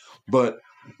 bless me. But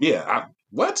yeah,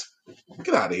 what?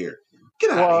 Get out of here.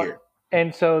 Get out of here.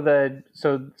 And so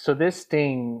this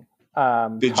sting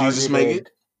Did Jesus make it?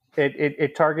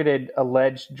 It targeted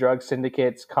alleged drug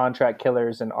syndicates, contract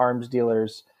killers, and arms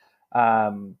dealers.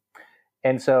 And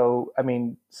so, I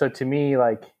mean, so to me,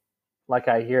 like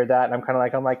I hear that, and I'm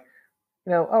like,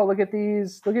 oh, look at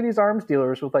these arms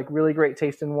dealers with like really great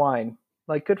taste in wine.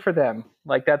 Like, good for them.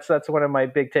 Like, that's one of my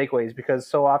big takeaways, because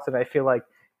so often I feel like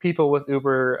people with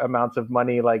uber amounts of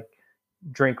money like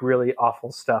drink really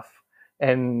awful stuff.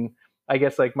 And I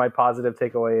guess like my positive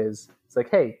takeaway is it's like,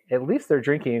 hey, at least they're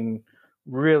drinking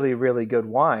really, really good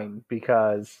wine,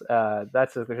 because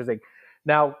that's the thing.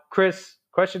 Now, Chris,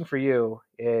 question for you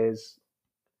is,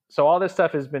 so all this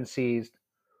stuff has been seized.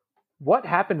 What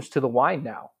happens to the wine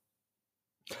now?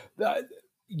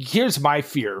 Here's my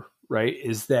fear, right?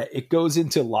 Is that it goes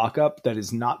into lockup that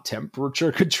is not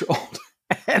temperature controlled,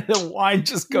 and the wine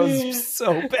just goes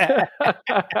so bad.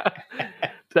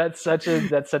 That's such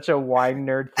a wine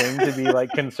nerd thing to be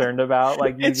like concerned about.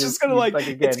 Like, it's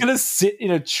gonna sit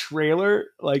in a trailer,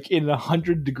 like in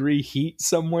 100-degree heat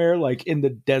somewhere, like in the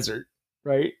desert,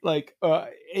 right? Like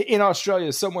in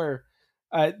Australia somewhere.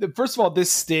 First of all, this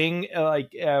sting,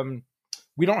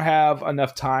 we don't have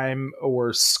enough time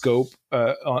or scope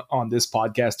on this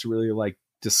podcast to really like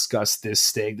discuss this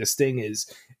sting. The sting is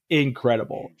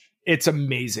incredible. It's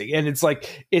amazing. And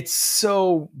it's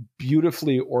so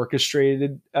beautifully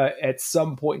orchestrated. At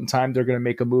some point in time, they're going to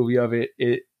make a movie of it.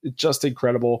 It's just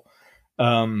incredible.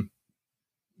 The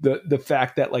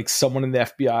fact that like someone in the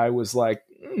FBI was like,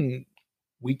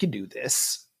 we can do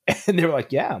this. And they were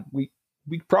like, yeah, we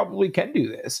probably can do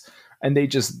this. And they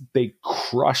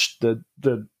crushed the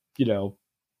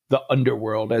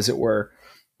underworld, as it were,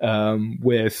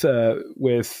 with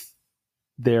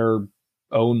their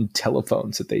own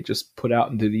telephones that they just put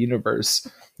out into the universe.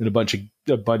 And a bunch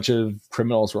of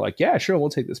criminals were like, yeah, sure, we'll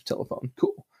take this telephone.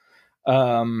 Cool.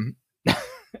 And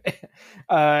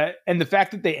the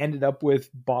fact that they ended up with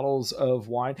bottles of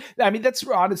wine, I mean, that's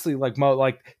honestly like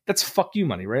that's fuck you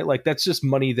money, right? Like, that's just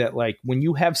money that, like, when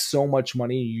you have so much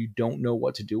money, you don't know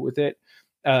what to do with it.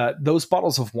 Those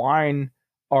bottles of wine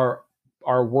are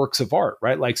works of art,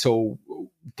 right? Like, so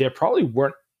there probably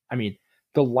weren't, I mean,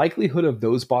 the likelihood of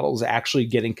those bottles actually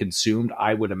getting consumed,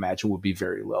 I would imagine, would be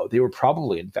very low. They were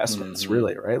probably investments,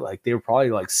 really, right? Like, they were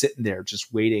probably like sitting there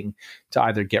just waiting to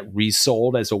either get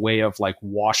resold as a way of like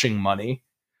washing money.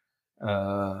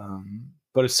 But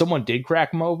if someone did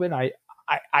crack them open, I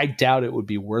doubt it would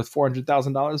be worth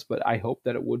 $400,000, but I hope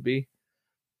that it would be.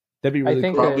 That'd be really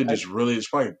cool. Probably it's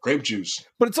probably grape juice.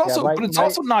 But it's also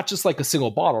also not just like a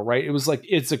single bottle, right? It was like,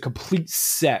 it's a complete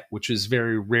set, which is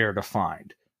very rare to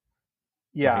find.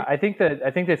 Yeah, right? I think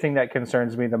the thing that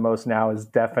concerns me the most now is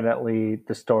definitely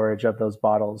the storage of those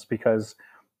bottles, because,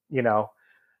 now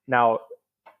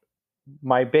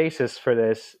my basis for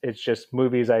this is just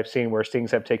movies I've seen where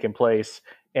stings have taken place,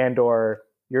 and or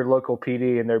your local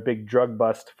PD and their big drug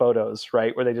bust photos,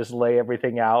 right? Where they just lay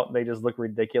everything out and they just look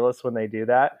ridiculous when they do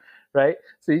that, right?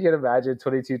 So you can imagine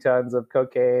 22 tons of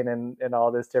cocaine and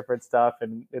all this different stuff,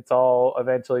 and it's all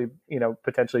eventually,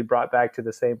 potentially brought back to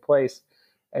the same place.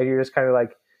 And you're just kind of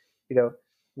like,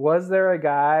 was there a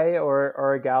guy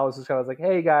or a gal who's just kind of like,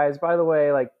 hey guys, by the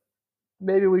way, like,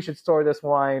 maybe we should store this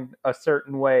wine a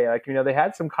certain way. Like, they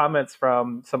had some comments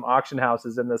from some auction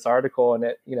houses in this article, and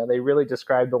they really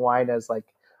described the wine as like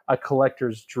a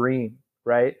collector's dream,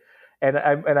 right? And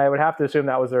I would have to assume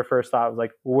that was their first thought, was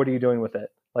like, well, what are you doing with it?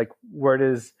 Like, where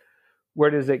does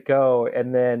it go?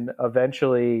 And then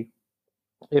eventually,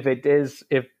 if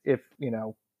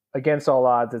against all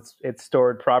odds, it's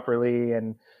stored properly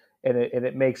and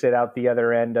it makes it out the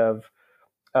other end of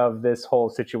this whole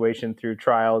situation through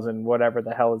trials and whatever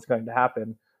the hell is going to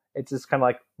happen. It's just kind of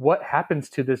like, what happens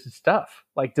to this stuff?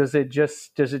 Like, does it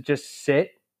just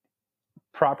sit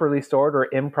properly stored or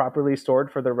improperly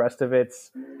stored for the rest of its,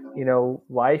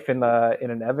 life in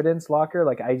an evidence locker?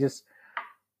 Like,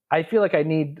 I feel like I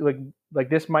need, like, like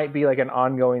this might be like an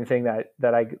ongoing thing that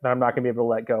I'm not going to be able to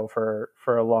let go for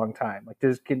a long time. Like,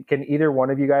 can either one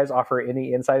of you guys offer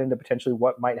any insight into potentially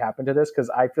what might happen to this? Because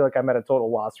I feel like I'm at a total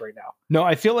loss right now. No,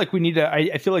 I feel like we need to.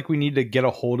 I feel like we need to get a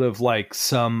hold of like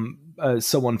someone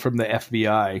from the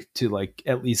FBI to like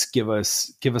at least give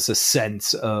us a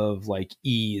sense of like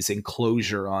ease and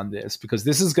closure on this, because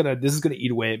this is gonna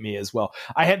eat away at me as well.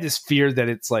 I have this fear that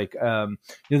it's like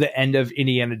the end of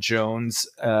Indiana Jones,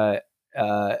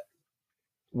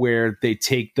 where they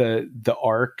take the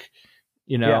ark,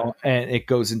 and it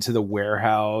goes into the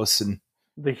warehouse and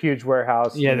the huge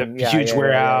warehouse.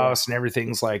 Warehouse, and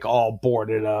everything's like all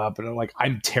boarded up. And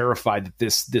I'm terrified that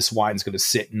this wine's going to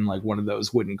sit in like one of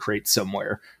those wooden crates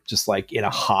somewhere, just like in a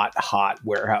hot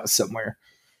warehouse somewhere.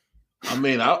 I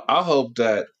mean, I hope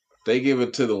that they give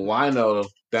it to the wino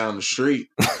down the street.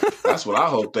 That's what I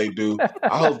hope they do.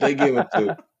 I hope they give it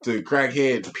to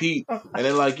crackhead Pete, and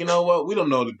they're like, you know what? We don't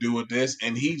know what to do with this,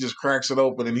 and he just cracks it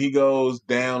open, and he goes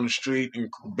down the street and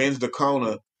bends the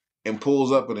corner and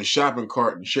pulls up in a shopping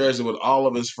cart and shares it with all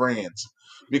of his friends,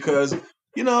 because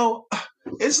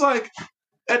it's like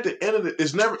at the end of it,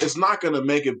 it's not going to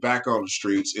make it back on the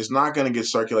streets. It's not going to get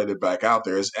circulated back out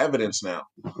there. It's evidence now.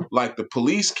 Like, the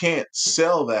police can't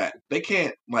sell that. They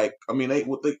can't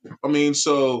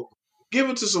so. Give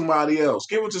it to somebody else.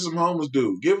 Give it to some homeless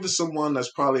dude. Give it to someone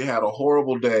that's probably had a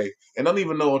horrible day and don't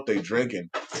even know what they're drinking.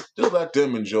 Just let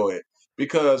them enjoy it.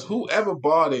 Because whoever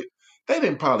bought it, they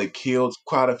didn't probably killed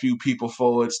quite a few people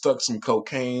for it, stuck some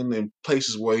cocaine in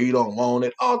places where you don't want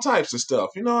it, all types of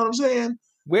stuff. You know what I'm saying?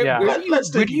 Where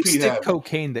do you stick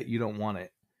cocaine that you don't want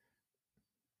it?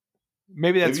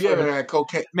 Maybe that's Have you ever had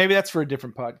cocaine? Maybe that's for a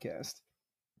different podcast.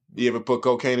 You ever put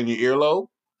cocaine in your earlobe?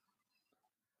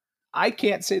 I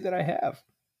can't say that I have.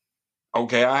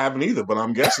 Okay, I haven't either, but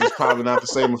I'm guessing it's probably not the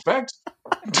same effect.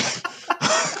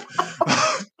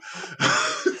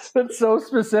 That's so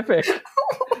specific.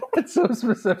 It's so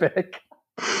specific.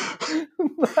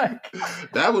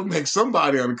 That would make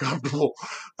somebody uncomfortable.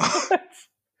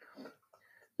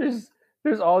 There's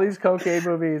all these cocaine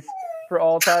movies for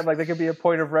all time. Like, there could be a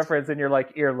point of reference in your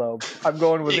like earlobe. I'm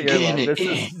going with the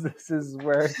earlobe. This is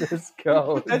where this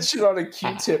goes. That shit on a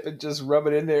Q-tip and just rub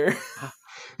it in there.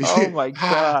 Oh my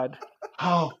God.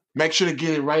 Oh, make sure to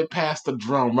get it right past the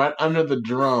drum, right under the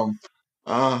drum.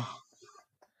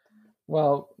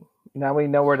 Well, now we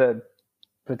know where to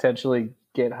potentially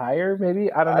get higher,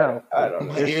 maybe? I don't know. I don't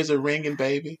know. Here's a ringing,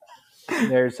 baby.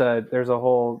 There's a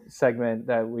whole segment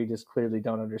that we just clearly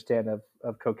don't understand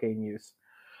of cocaine use.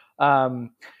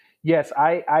 Yes,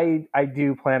 I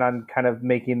do plan on kind of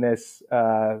making this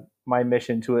my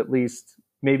mission to at least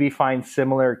maybe find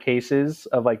similar cases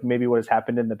of like maybe what has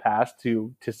happened in the past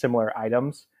to similar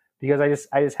items, because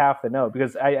I just have to know,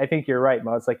 because I think you're right,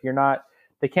 Mo. It's like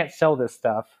they can't sell this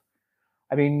stuff.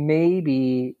 I mean,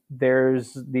 maybe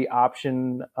there's the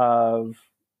option of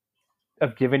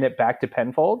giving it back to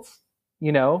Penfolds,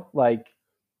 like,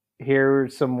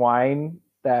 here's some wine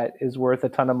that is worth a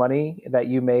ton of money that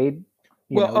you made,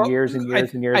 years and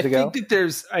years and years ago. I think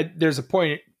that there's a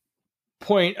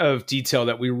point of detail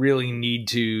that we really need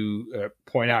to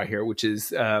point out here, which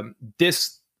is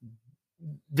this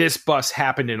bust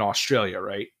happened in Australia,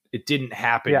 right? It didn't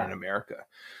happen in America.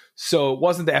 So it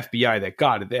wasn't the FBI that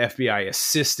got it. The FBI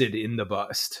assisted in the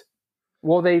bust.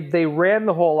 Well, they ran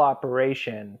the whole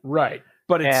operation, right?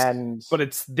 But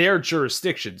it's their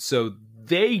jurisdiction, so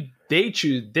they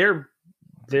choose their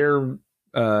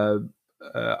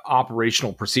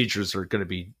operational procedures are going to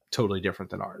be totally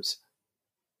different than ours.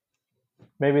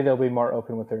 Maybe they'll be more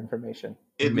open with their information.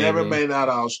 It never made out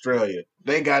of Australia.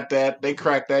 They got that. They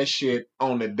cracked that shit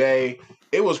on the day.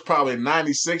 It was probably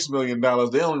 $96 million.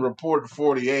 They only reported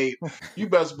 48. You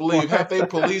best believe half their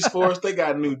police force, they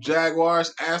got new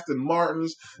Jaguars, Aston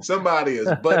Martins. Somebody is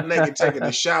butt naked taking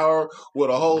a shower with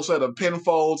a whole set of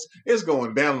Penfolds. It's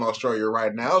going down in Australia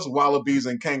right now. It's wallabies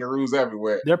and kangaroos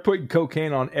everywhere. They're putting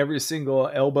cocaine on every single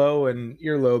elbow and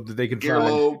earlobe that they can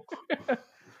find.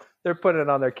 They're putting it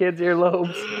on their kids'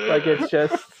 earlobes. Like, it's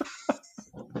just...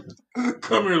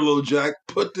 Come here, little Jack.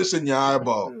 Put this in your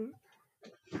eyeball.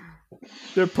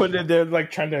 They're putting it there,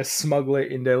 like, trying to smuggle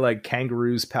it into, like,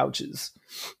 kangaroos' pouches.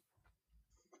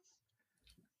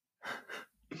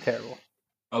 Terrible.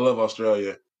 I love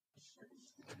Australia.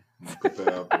 Put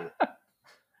that out there.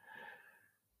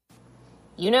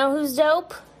 You know who's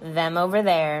dope? Them over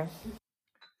there.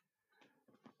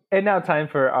 And now time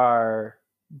for our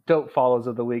dope follows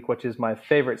of the week, which is my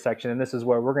favorite section. And this is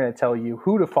where we're going to tell you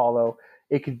who to follow.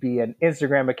 It could be an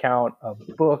Instagram account, a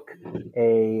book,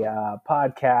 a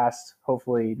podcast,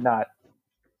 hopefully not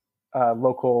a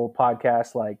local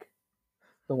podcast like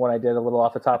the one I did a little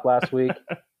off the top last week.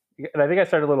 And I think I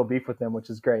started a little beef with them, which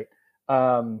is great.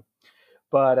 But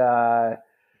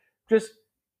just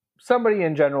somebody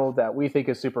in general that we think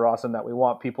is super awesome that we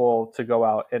want people to go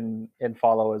out and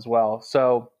follow as well.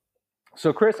 So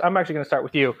Chris, I'm actually going to start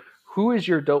with you. Who is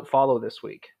your dope follow this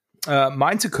week?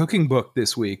 Mine's a cooking book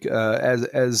this week,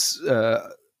 as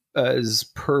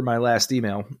per my last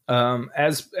email.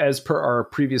 As per our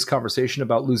previous conversation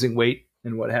about losing weight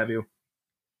and what have you.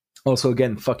 Also,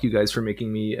 again, fuck you guys for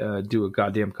making me do a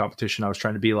goddamn competition. I was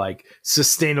trying to be like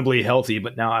sustainably healthy,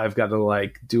 but now I've got to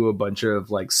like do a bunch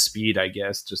of like speed, I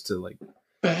guess, just to like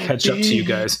catch up to you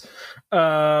guys.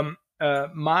 My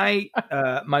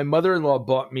mother-in-law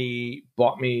bought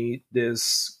me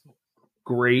this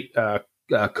great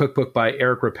cookbook by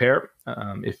Eric Repair.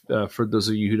 If for those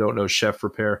of you who don't know Chef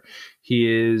Repair,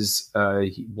 he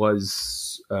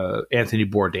was Anthony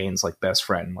Bourdain's like best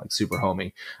friend, like super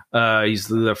homie. He's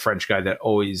the French guy that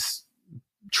always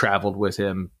traveled with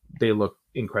him. They look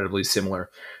incredibly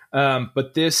similar.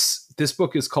 But this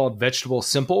book is called Vegetable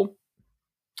Simple.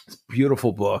 It's a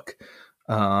beautiful book.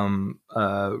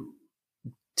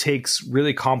 Takes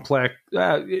really complex,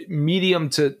 medium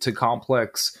to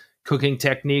complex cooking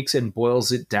techniques and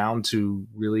boils it down to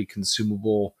really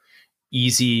consumable,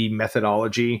 easy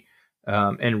methodology,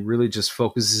 and really just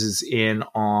focuses in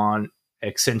on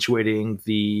accentuating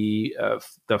the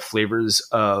flavors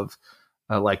of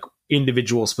like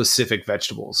individual specific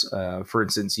vegetables. For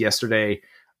instance, yesterday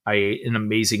I ate an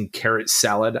amazing carrot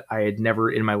salad. I had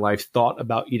never in my life thought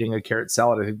about eating a carrot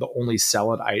salad. I think the only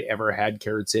salad I ever had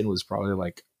carrots in was probably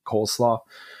like coleslaw,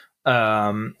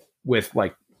 with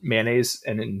like mayonnaise,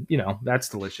 and then, you know, that's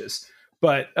delicious.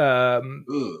 But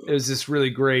it was this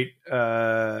really great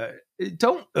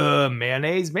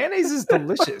mayonnaise is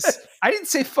delicious. I didn't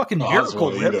say fucking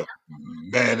Miracle Whip. Eat a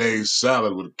mayonnaise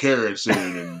salad with carrots in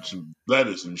it and some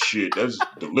lettuce and shit. That's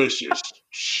delicious.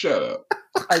 Shut up.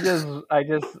 I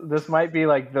just this might be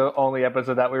like the only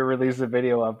episode that we release a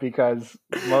video of, because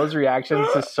Mo's reactions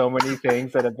to so many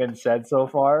things that have been said so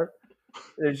far,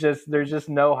 there's just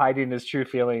no hiding his true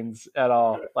feelings at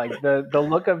all. Like the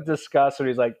look of disgust when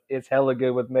he's like, it's hella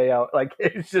good with mayo. Like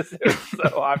it's so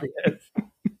obvious.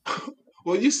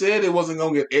 Well, you said it wasn't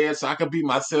gonna get aired, so I could be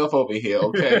myself over here,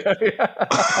 okay?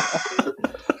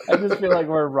 I just feel like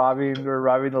we're robbing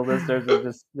the listeners of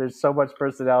just, there's so much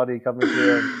personality coming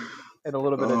through and a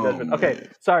little bit of judgment. Okay, man.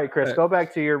 sorry, Chris. Go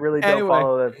back to your really dope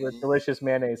follow with delicious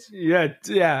mayonnaise.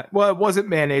 Yeah. Well, it wasn't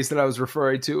mayonnaise that I was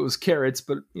referring to. It was carrots,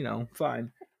 but you know,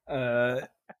 fine.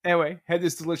 Anyway, had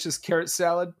this delicious carrot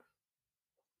salad.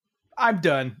 I'm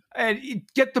done. And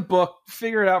get the book.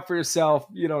 Figure it out for yourself.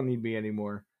 You don't need me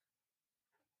anymore.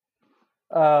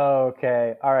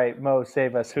 Okay. All right, Mo,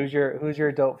 save us. Who's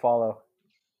your dope follow?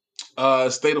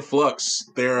 State of Flux.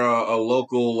 They're a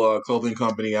local clothing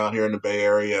company out here in the Bay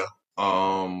Area.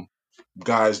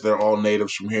 Guys, they're all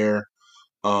natives from here.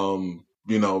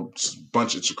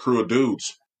 It's a crew of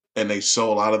dudes, and they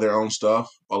sew a lot of their own stuff,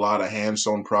 a lot of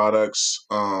hand-sewn products.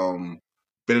 Been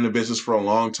in the business for a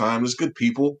long time. There's good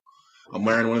people. I'm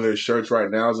wearing one of their shirts right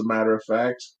now, as a matter of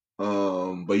fact.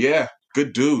 But yeah,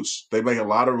 good dudes. They make a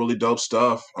lot of really dope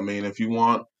stuff. I mean, if you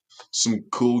want some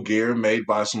cool gear made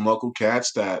by some local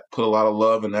cats that put a lot of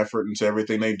love and effort into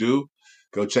everything they do,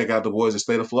 go check out the boys at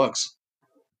State of Flux.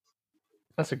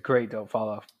 That's a great dope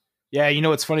follow. Yeah, you know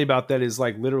what's funny about that is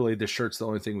like literally the shirt's the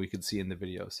only thing we could see in the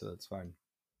video, so that's fine.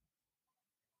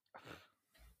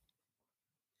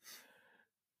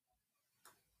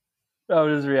 Oh,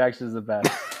 his reaction is the best.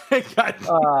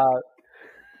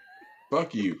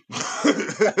 Fuck you.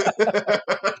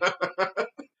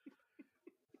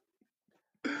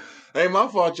 Hey, my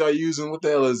fault. Y'all using, what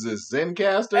the hell is this?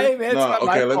 Zencaster? Hey man, it's not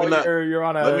my fault. You're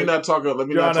on a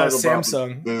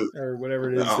Samsung or whatever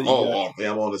it is. I'm on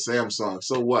the Samsung.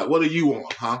 So what? What are you on,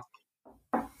 huh?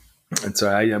 And so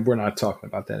we're not talking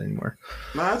about that anymore.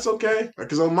 Nah, it's okay.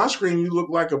 Because on my screen you look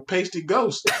like a pasty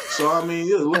ghost. So I mean,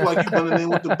 it look like you're running in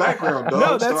with the background,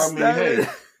 dog. No, hey,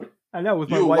 I know, with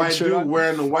my you a white shirt dude on.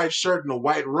 wearing a white shirt in a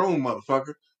white room,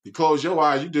 motherfucker. You close your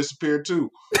eyes, you disappear too.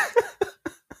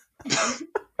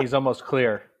 He's almost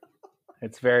clear.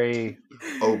 It's very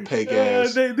opaque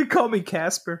ass. They call me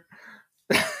Casper.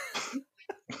 It's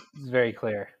very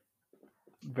clear.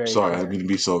 Sorry, I didn't mean to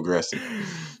be so aggressive.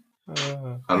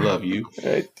 I love you.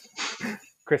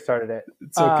 Chris started it.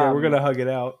 It's okay. We're gonna hug it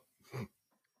out.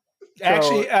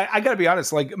 Actually, I gotta be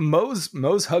honest. Like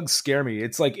Mo's hugs scare me.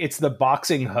 It's like it's the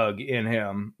boxing hug in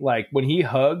him. Like when he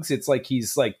hugs, it's like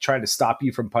he's like trying to stop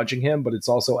you from punching him, but it's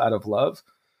also out of love.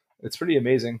 It's pretty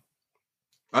amazing.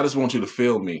 I just want you to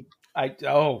feel me. I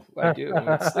do.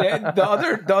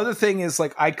 The other thing is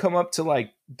like I come up to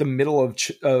like the middle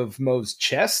of Mo's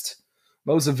chest.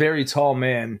 Mo's a very tall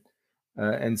man,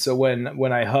 and so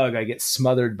when I hug, I get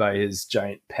smothered by his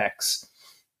giant pecs.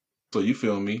 So you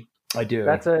feel me? I do.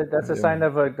 That's a sign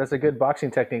of that's a good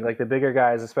boxing technique. Like the bigger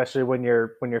guys, especially when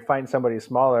you're fighting somebody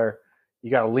smaller, you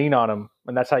got to lean on them,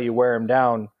 and that's how you wear them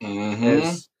down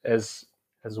as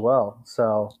well.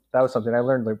 So that was something I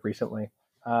learned like recently.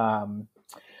 And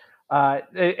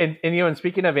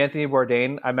speaking of Anthony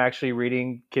Bourdain, I'm actually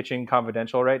reading Kitchen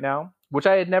Confidential right now, which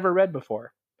I had never read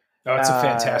before. Oh, it's a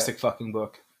fantastic fucking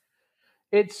book.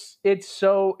 It's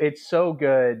so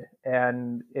good,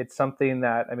 and it's something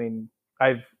that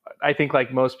I think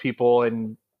like most people,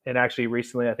 and actually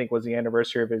recently I think was the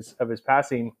anniversary of his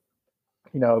passing.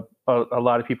 You know, a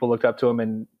lot of people looked up to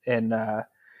him and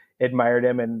admired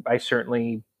him, and I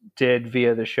certainly did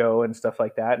via the show and stuff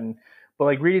like that. But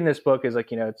like reading this book is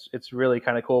like, you know, it's really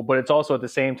kind of cool, but it's also at the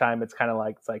same time, it's kind of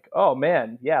like, it's like, oh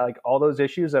man, yeah, like all those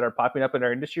issues that are popping up in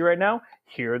our industry right now,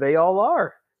 here they all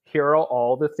are. Here are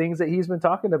all the things that he's been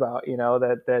talking about, you know,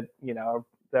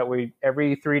 that we,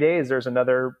 every 3 days, there's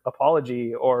another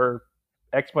apology or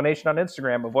explanation on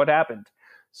Instagram of what happened.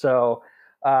 So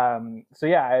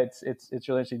yeah, it's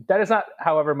really interesting. That is not,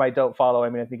 however, my dope follow. I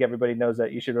mean, I think everybody knows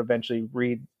that you should eventually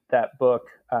read that book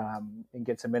and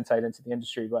get some insight into the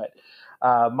industry. But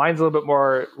mine's a little bit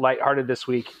more lighthearted this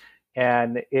week,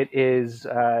 and it is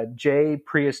J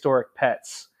Prehistoric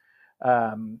Pets.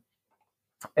 And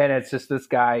it's just this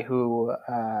guy who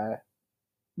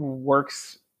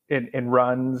works and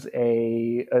runs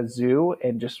a zoo,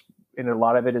 and a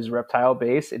lot of it is reptile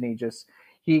based, and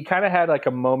he kind of had like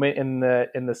a moment in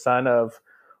the sun of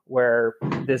where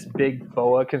this big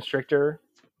boa constrictor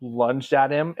lunged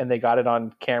at him, and they got it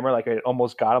on camera. Like it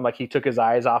almost got him. Like he took his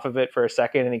eyes off of it for a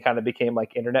second, and he kind of became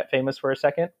like internet famous for a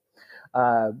second.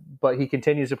 But he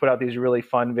continues to put out these really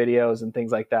fun videos and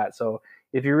things like that. So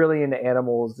if you're really into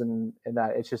animals and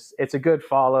that, it's a good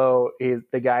follow.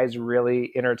 The guy's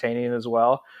really entertaining as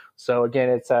well. So again,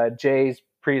 it's Jay's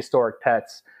Prehistoric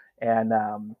Pets, and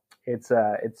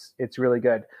it's really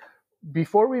good.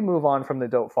 Before we move on from the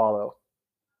dope follow,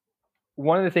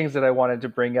 one of the things that I wanted to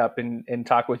bring up and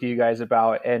talk with you guys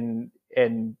about, and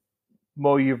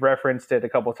Mo, you've referenced it a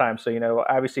couple of times. So, you know,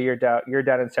 obviously you're down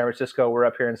in San Francisco. We're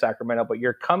up here in Sacramento, but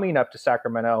you're coming up to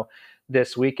Sacramento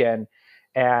this weekend,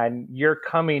 and you're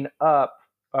coming up,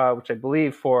 which I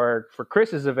believe for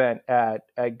Chris's event at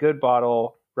Good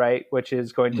Bottle, right? Which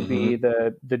is going to be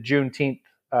the Juneteenth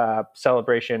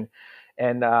celebration.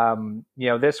 And, you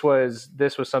know, this was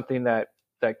something that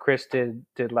Chris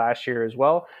did last year as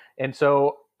well. And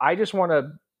so I want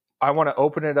to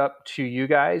open it up to you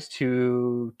guys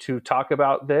to talk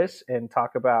about this and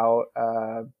talk about,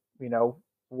 you know,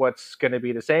 what's going to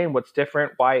be the same, what's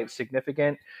different, why it's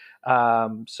significant.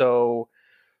 So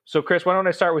Chris, why don't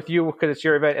I start with you because it's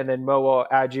your event, and then Mo will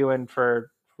add you in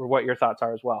for what your thoughts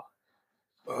are as well.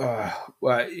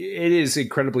 Well, it is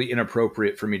incredibly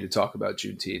inappropriate for me to talk about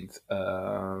Juneteenth.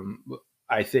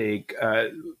 I think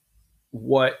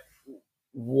what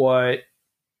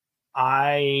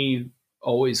I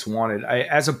always wanted,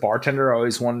 as a bartender, I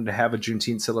always wanted to have a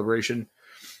Juneteenth celebration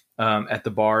at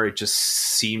the bar. It just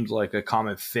seemed like a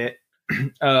common fit.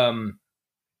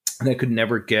 And I could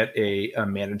never get a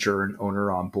manager and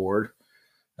owner on board.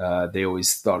 They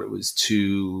always thought it was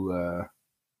too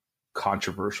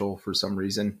controversial for some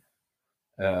reason.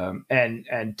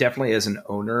 And definitely as an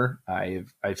owner, I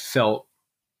felt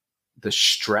the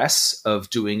stress of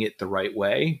doing it the right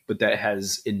way, but that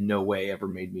has in no way ever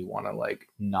made me want to like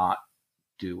not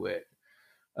do it.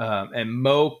 And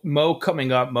Mo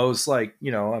coming up, Mo's like,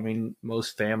 you know, I mean, Mo's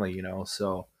family, you know,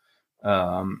 so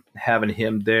having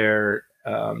him there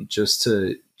just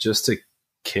to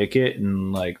kick it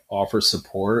and like offer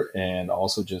support and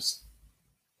also just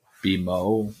be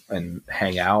Mo and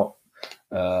hang out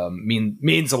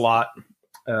means a lot.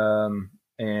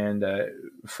 And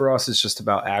for us, it's just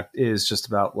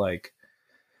about like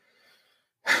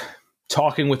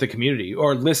talking with the community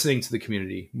or listening to the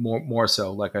community more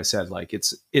so. Like I said, like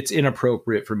it's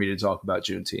inappropriate for me to talk about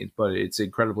Juneteenth, but it's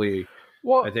incredibly,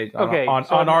 well, I think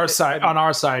on our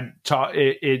side,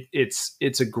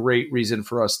 it's a great reason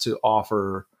for us to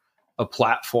offer a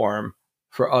platform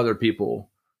for other people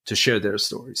to share their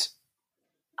stories.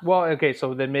 Well, okay.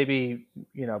 So then maybe,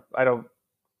 you know,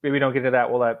 maybe don't get into that.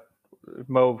 We'll let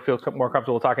Mo feel more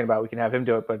comfortable talking about it. We can have him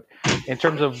do it. But in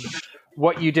terms of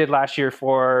what you did last year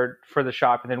for the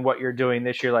shop, and then what you're doing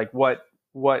this year, like what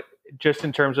just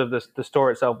in terms of the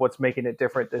store itself, what's making it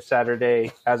different this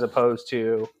Saturday as opposed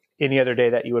to any other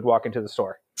day that you would walk into the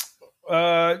store?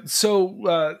 Last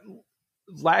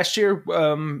year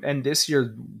and this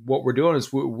year, what we're doing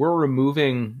is we're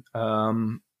removing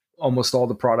almost all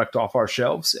the product off our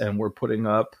shelves, and we're putting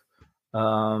up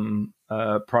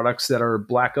products that are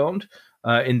Black owned.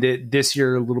 This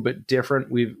year, a little bit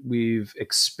different. We've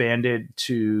expanded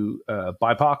to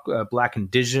BIPOC, Black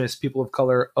Indigenous people of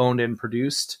color owned and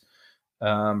produced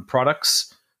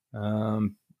products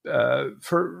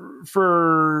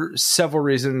for several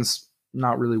reasons.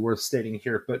 Not really worth stating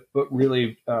here, but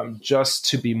really just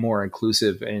to be more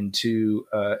inclusive and to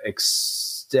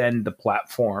extend the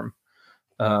platform,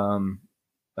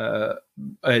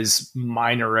 as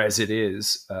minor as it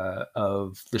is,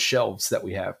 of the shelves that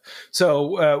we have.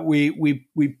 So we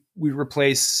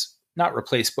not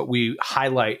replace, but we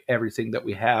highlight everything that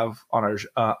we have on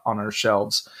our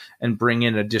shelves and bring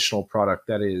in additional product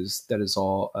that is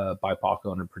all BIPOC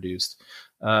owned and produced.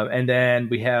 And then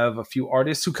we have a few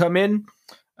artists who come in,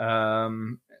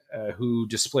 who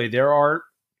display their art,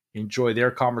 enjoy their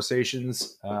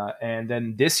conversations. And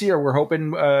then this year we're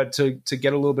hoping to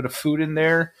get a little bit of food in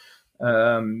there,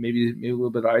 maybe a little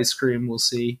bit of ice cream. We'll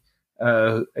see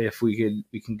if we can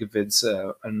convince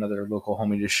another local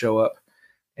homie to show up.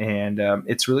 And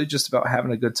it's really just about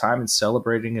having a good time and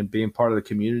celebrating and being part of the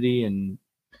community and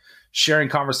sharing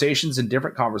conversations and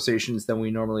different conversations than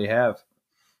we normally have.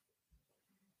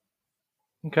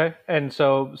 Okay. And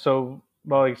so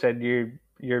well, like I said,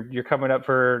 you're coming up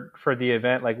for the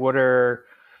event. Like, what are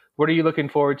you looking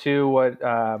forward to? What,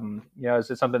 is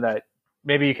it something that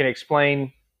maybe you can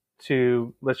explain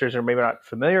to listeners who are maybe not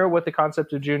familiar with the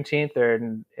concept of Juneteenth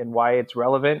and why it's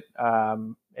relevant?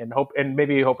 And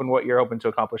maybe hoping what you're hoping to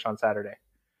accomplish on Saturday.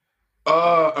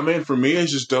 I mean, for me,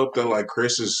 it's just dope that like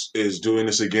Chris is doing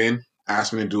this again,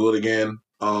 asked me to do it again.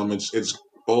 It's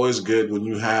always good when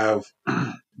you have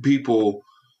people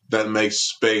that make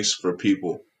space for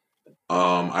people.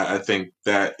 I think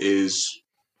that is,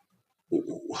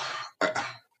 I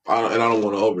don't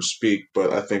want to overspeak,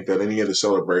 but I think that any of the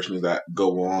celebrations that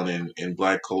go on in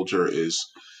Black culture is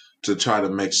to try to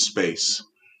make space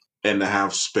and to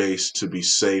have space to be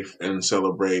safe and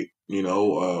celebrate,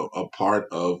 a part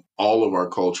of all of our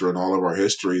culture and all of our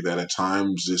history that at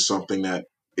times is something that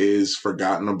is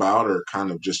forgotten about or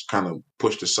kind of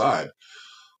pushed aside.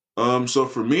 So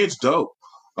for me, it's dope.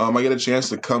 I get a chance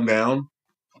to come down,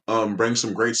 bring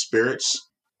some great spirits,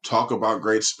 talk about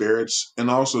great spirits, and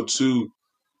also to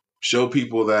show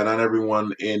people that not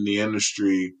everyone in the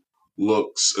industry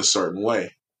looks a certain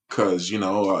way. Because,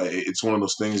 it's one of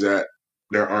those things that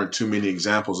there aren't too many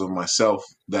examples of myself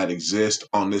that exist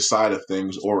on this side of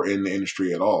things or in the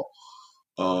industry at all.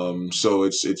 So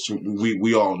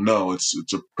we all know it's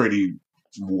a pretty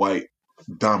white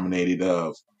dominated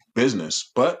business,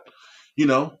 but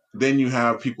then you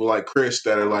have people like Chris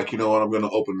that are like, you know what, I'm going to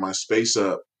open my space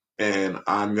up and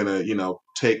I'm going to,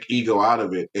 take ego out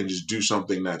of it and just do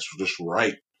something that's just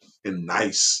right and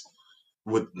nice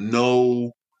with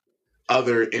no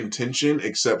other intention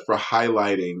except for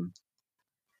highlighting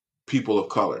people of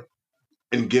color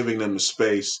and giving them the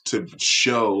space to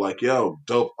show like, yo,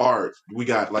 dope art. We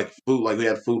got like food, like we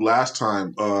had food last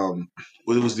time. It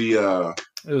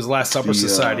was Last Supper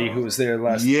Society who was there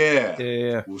last. Yeah.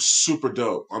 It was super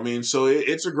dope. I mean, so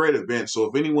it's a great event. So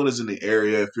if anyone is in the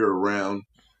area, if you're around,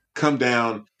 come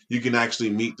down. You can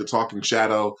actually meet the Talking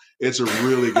Shadow. It's a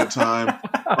really good time.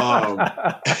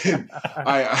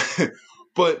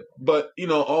 But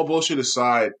all bullshit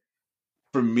aside,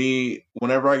 for me,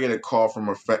 whenever I get a call from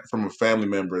a family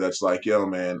member that's like, "Yo,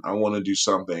 man, I want to do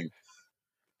something.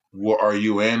 What are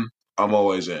you in?" I'm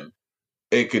always in.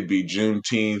 It could be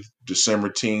Juneteenth, December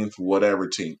 10th, whatever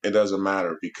 10th. It doesn't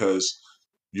matter because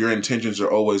your intentions are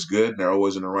always good and they're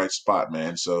always in the right spot,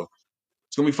 man. So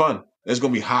it's gonna be fun. It's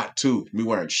gonna be hot too. Me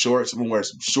wearing shorts. I'm gonna wear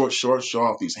some short shorts, show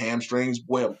off these hamstrings.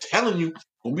 Boy, I'm telling you,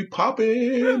 gonna be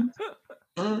popping.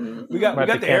 We got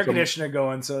the air conditioner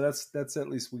going, so that's at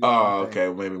least we got. Oh, okay.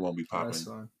 Well, maybe it won't be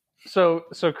popping. So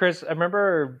Chris, I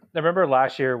remember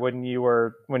last year when you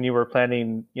were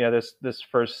planning, this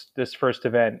first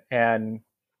event, and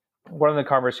one of the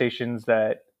conversations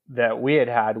that we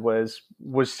had was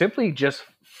simply just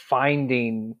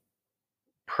finding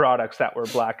products that were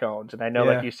Black owned. And I know,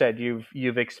 like you said,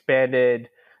 you've expanded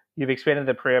the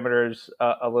parameters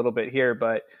a little bit here,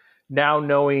 but now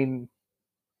knowing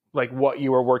like what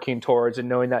you were working towards and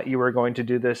knowing that you were going to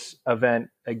do this event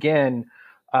again,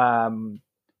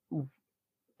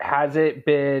 has it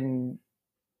been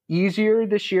easier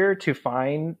this year to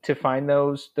find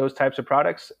those types of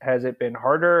products? Has it been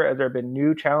harder? Have there been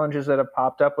new challenges that have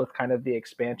popped up with kind of the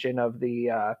expansion of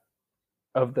the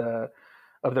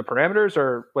parameters,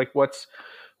 or like what's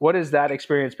what has that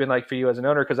experience been like for you as an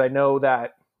owner? Because I know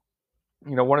that,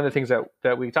 one of the things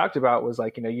that we talked about was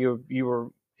like,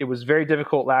 it was very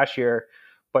difficult last year,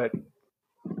 but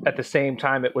at the same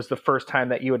time, it was the first time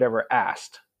that you had ever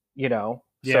asked, So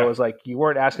it was like you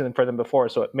weren't asking them for them before,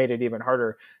 so it made it even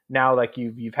harder. Now, like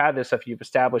you've had this stuff, you've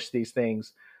established these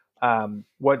things.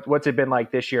 What's it been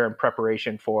like this year in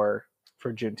preparation for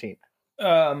Juneteenth?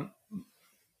 I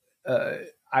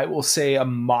will say a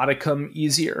modicum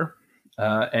easier.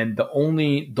 And the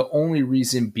only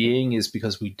reason being is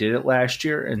because we did it last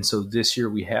year. And so this year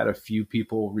we had a few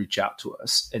people reach out to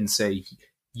us and say,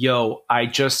 yo, I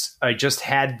just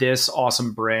had this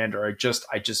awesome brand, or I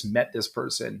just met this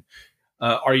person.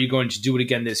 Are you going to do it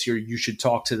again this year? You should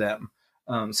talk to them.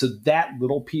 So that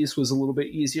little piece was a little bit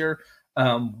easier.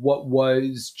 What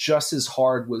was just as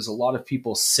hard was a lot of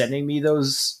people sending me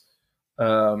those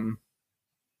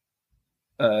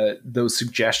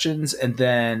suggestions, and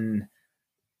then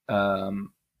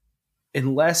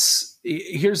unless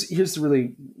here's the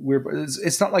really weird,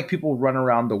 it's not like people run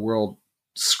around the world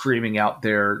screaming out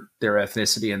their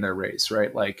ethnicity and their race,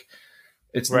 right? Like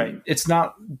it's right. It's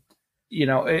not,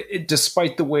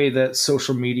 despite the way that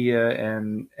social media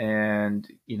and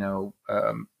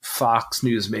Fox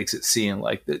News makes it seem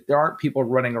like that there aren't people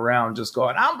running around just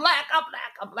going, I'm black, I'm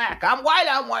black, I'm black, I'm white,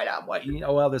 I'm white, I'm white.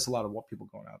 Well, there's a lot of people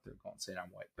going out there saying I'm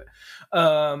white, but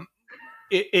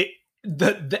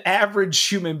the average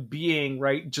human being,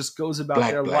 right, just goes about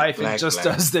their life and just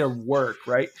does their work,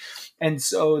 right? And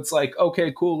so it's like,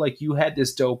 okay, cool. Like you had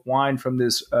this dope wine from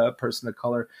this person of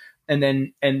color, and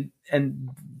then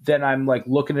I'm like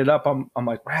looking it up. I'm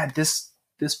like, Brad, this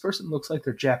person looks like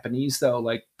they're Japanese though.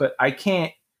 Like, but I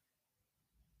can't.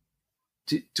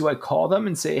 Do I call them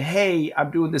and say, hey,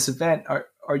 I'm doing this event. Are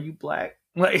you black?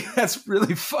 Like that's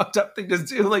really fucked up thing to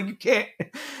do. Like you can't.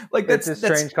 Like that's a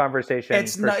strange conversation.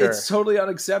 It's not. Sure. It's totally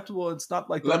unacceptable. It's not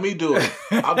like. Let me do it.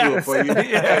 I'll do it for you.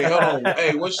 Hey, hold on.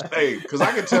 Hey, because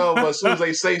I can tell as soon as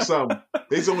they say something,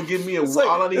 they're gonna give me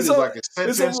all I need is like a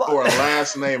sentence or a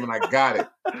last name, and I got it.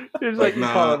 It's like you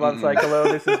call them. It's like, hello,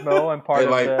 this is Mo. I'm part of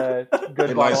the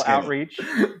Good Bottle Outreach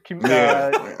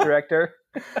director.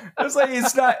 It's like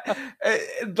it's not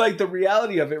like the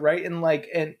reality of it, right? And like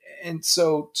and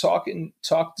so talking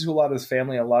to a lot of the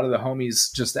family, a lot of the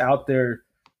homies just out there,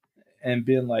 and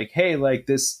being like, hey, like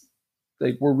this,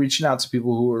 like we're reaching out to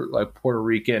people who are like Puerto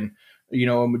Rican,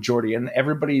 a majority, and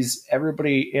everybody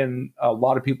in a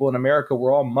lot of people in America,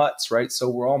 we're all mutts, right? So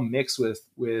we're all mixed with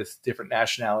different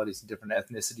nationalities and different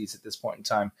ethnicities at this point in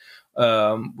time,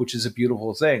 which is a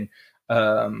beautiful thing.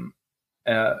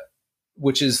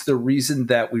 Which is the reason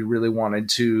that we really wanted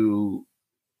to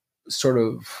sort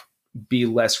of be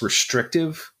less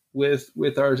restrictive with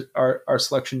our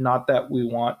selection. Not that we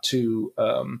want to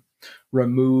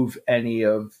remove any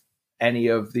of the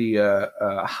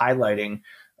highlighting,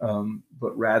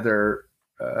 but rather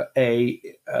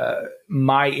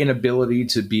my inability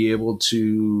to be able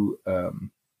to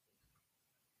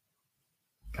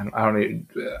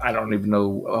I don't even know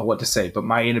what to say, but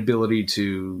my inability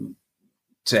to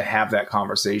have that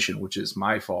conversation, which is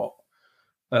my fault.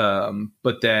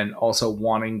 But then also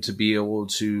wanting to be able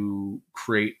to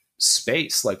create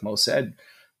space, like Mo said,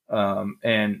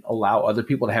 and allow other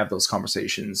people to have those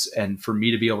conversations. And for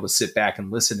me to be able to sit back and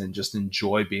listen and just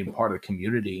enjoy being part of the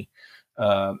community,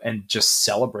 and just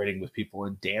celebrating with people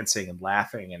and dancing and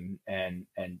laughing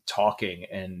and talking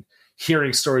and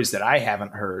hearing stories that I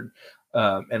haven't heard,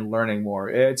 and learning more.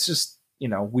 It's just,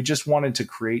 we just wanted to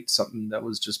create something that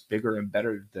was just bigger and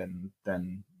better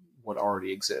than what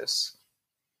already exists.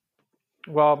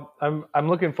 Well, I'm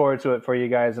looking forward to it for you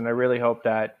guys, and I really hope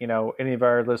that any of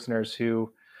our listeners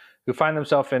who find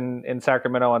themselves in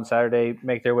Sacramento on Saturday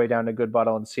make their way down to Good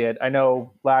Bottle and see it. I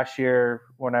know last year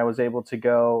when I was able to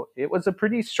go, it was a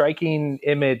pretty striking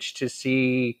image to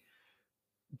see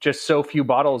just so few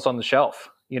bottles on the shelf.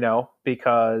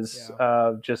 Because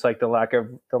of just like the lack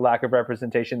of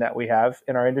representation that we have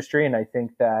in our industry. And I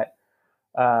think that,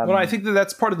 well, I think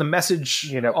that's part of the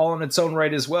message, all in its own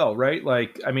right as well. Right.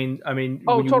 Like, I mean, oh, when you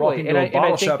totally. walk into a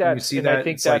bottle shop and you see that,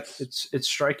 it's like, it's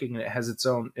striking, and it has its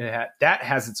own, that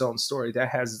has its own story. That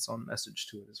has its own message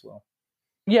to it as well.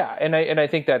 Yeah. And I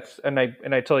think that's, and I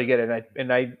totally get it.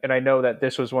 And I know that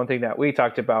this was one thing that we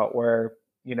talked about where,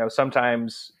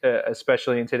 sometimes,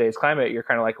 especially in today's climate, you're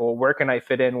kind of like, well, where can I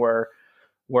fit in where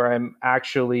I'm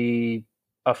actually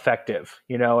effective,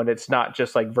 and it's not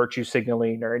just like virtue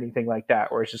signaling or anything like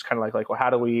that, where it's just kind of like, well,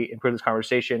 how do we improve this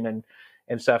conversation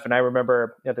and stuff? And I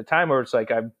remember at the time where it's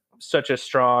like, I'm such a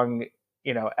strong,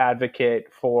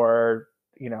 advocate for,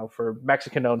 for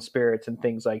Mexican owned spirits and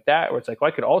things like that, where it's like, well,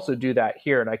 I could also do that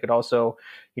here. And I could also,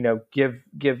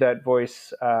 give that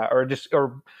voice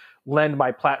or lend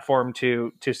my platform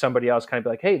to somebody else, kind of be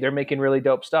like, hey, they're making really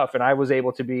dope stuff. And I was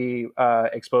able to be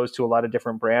exposed to a lot of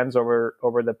different brands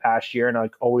over the past year, and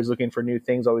like always looking for new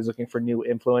things, always looking for new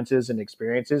influences and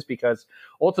experiences, because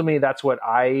ultimately that's what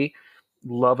I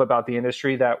love about the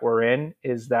industry that we're in,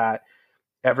 is that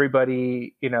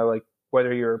everybody, like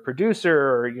whether you're a producer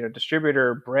or,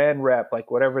 distributor, brand rep, like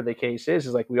whatever the case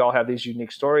is like we all have these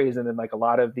unique stories. And then like a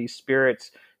lot of these spirits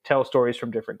tell stories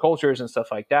from different cultures and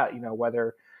stuff like that,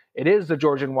 whether it is the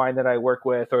Georgian wine that I work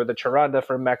with, or the Charanda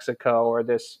from Mexico, or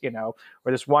this,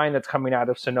 or this wine that's coming out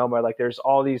of Sonoma. Like there's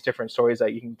all these different stories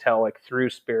that you can tell like through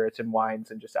spirits and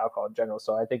wines and just alcohol in general.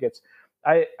 So I think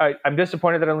I'm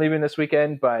disappointed that I'm leaving this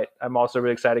weekend, but I'm also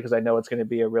really excited because I know it's going to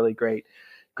be a really great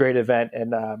event.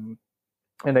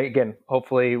 And again,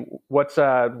 hopefully, what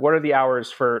are the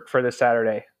hours for this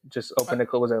Saturday? Just open to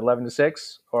close. Was it 11 to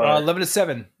 6 or 11 to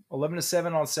 7? 11 to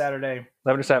 7 on Saturday.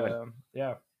 11 to 7.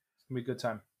 Yeah, it's gonna be a good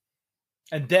time.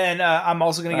 And then I'm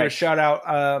also going to get a shout out.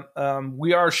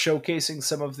 We are showcasing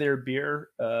some of their beer,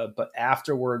 but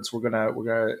afterwards we're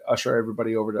gonna usher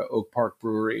everybody over to Oak Park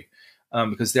Brewery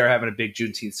because they're having a big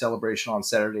Juneteenth celebration on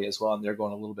Saturday as well, and they're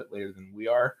going a little bit later than we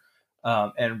are.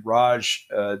 And Raj,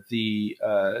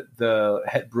 the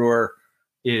head brewer,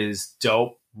 is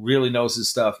dope. Really knows his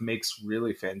stuff, makes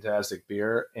really fantastic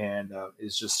beer, and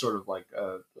is just sort of like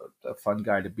a fun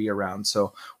guy to be around.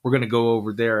 So we're going to go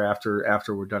over there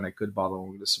after we're done at Good Bottle, and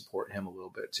we're going to support him a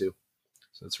little bit too.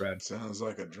 So it's rad. Sounds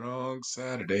like a drunk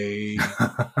Saturday. It's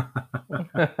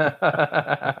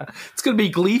going to be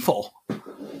gleeful.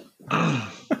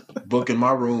 Booking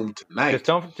my room tonight.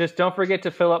 Just don't forget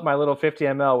to fill up my little 50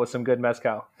 ml with some good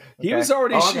mezcal. Okay? He was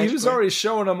already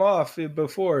showing them off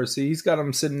before. See, he's got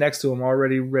them sitting next to him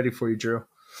already ready for you, Drew.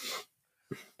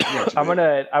 I'm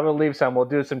gonna leave some. We'll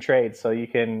do some trades so you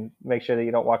can make sure that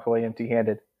you don't walk away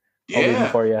empty-handed. I'll leave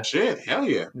them for you. Shit, hell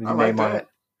yeah. I like that. On it.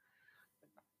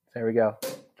 There we go.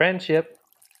 Friendship.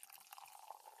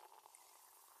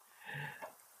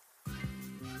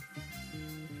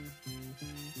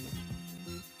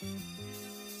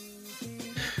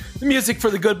 The music for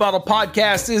the Good Bottle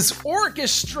podcast is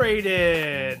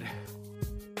orchestrated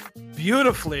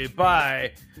beautifully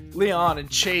by Leon and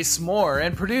Chase Moore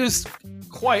and produced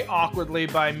quite awkwardly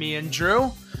by me and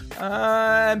Drew.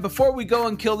 And before we go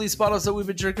and kill these bottles that we've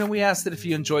been drinking, we ask that if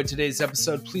you enjoyed today's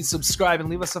episode, please subscribe and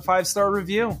leave us a 5-star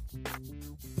review.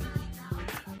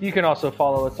 You can also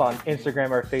follow us on Instagram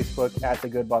or Facebook at The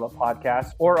Good Bottle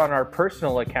Podcast, or on our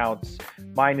personal accounts.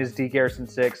 Mine is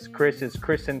dgarrison6. Chris is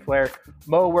Chris Sinclair.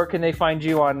 Mo, where can they find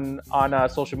you on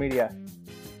social media?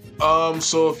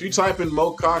 So if you type in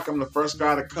Mocock, I'm the first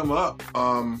guy to come up.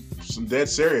 I'm dead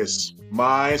serious.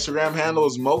 My Instagram handle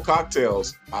is Mo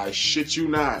Cocktails. I shit you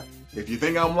not. If you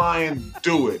think I'm lying,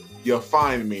 do it. You'll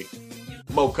find me.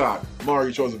 Mocock.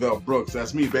 Mario Roosevelt Brooks.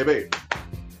 That's me, baby.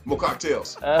 Mo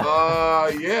Cocktails.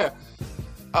 Yeah.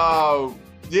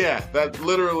 Yeah, that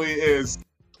literally is.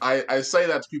 I say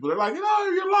that to people. They're like,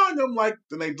 you're lying. I'm like,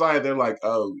 then they die. They're like,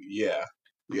 oh, yeah.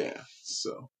 Yeah.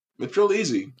 So it's real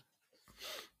easy.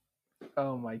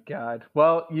 Oh, my God.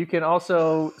 Well, you can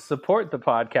also support the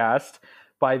podcast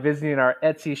by visiting our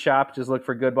Etsy shop. Just look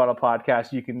for Good Bottle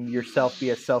Podcast. You can yourself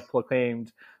be a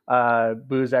self-proclaimed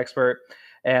booze expert.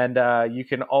 And you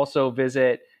can also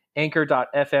visit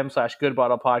anchor.fm/Good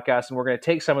Bottle Podcast. And we're going to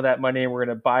take some of that money and we're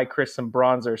going to buy Chris some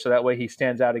bronzer so that way he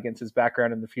stands out against his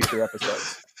background in the future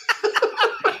episodes.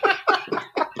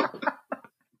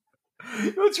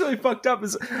 What's really fucked up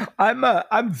is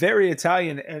I'm very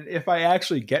Italian, and if I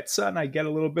actually get sun, I get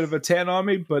a little bit of a tan on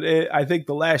me. But I think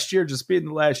the last year, just being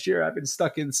the last year, I've been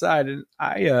stuck inside, and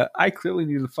I clearly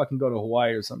need to fucking go to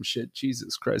Hawaii or some shit.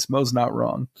 Jesus Christ, Mo's not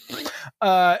wrong.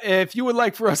 If you would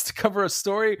like for us to cover a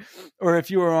story, or if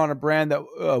you are on a brand that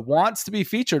wants to be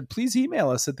featured, please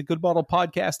email us at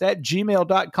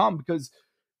thegoodbottlepodcast@gmail.com, because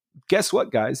guess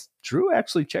what, guys? Drew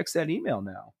actually checks that email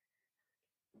now.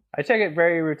 I check it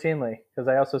very routinely because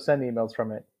I also send emails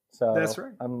from it. So that's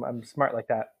right. I'm smart like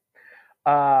that.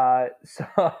 And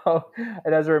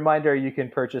as a reminder, you can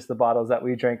purchase the bottles that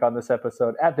we drank on this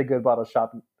episode at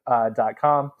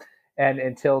thegoodbottleshop.com. And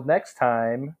until next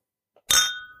time,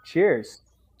 cheers.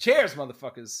 Cheers,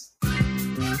 motherfuckers.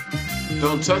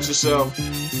 Don't touch yourself.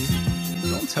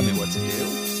 Don't tell me what to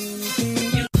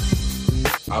do.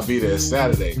 I'll be there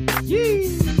Saturday.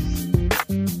 Yee.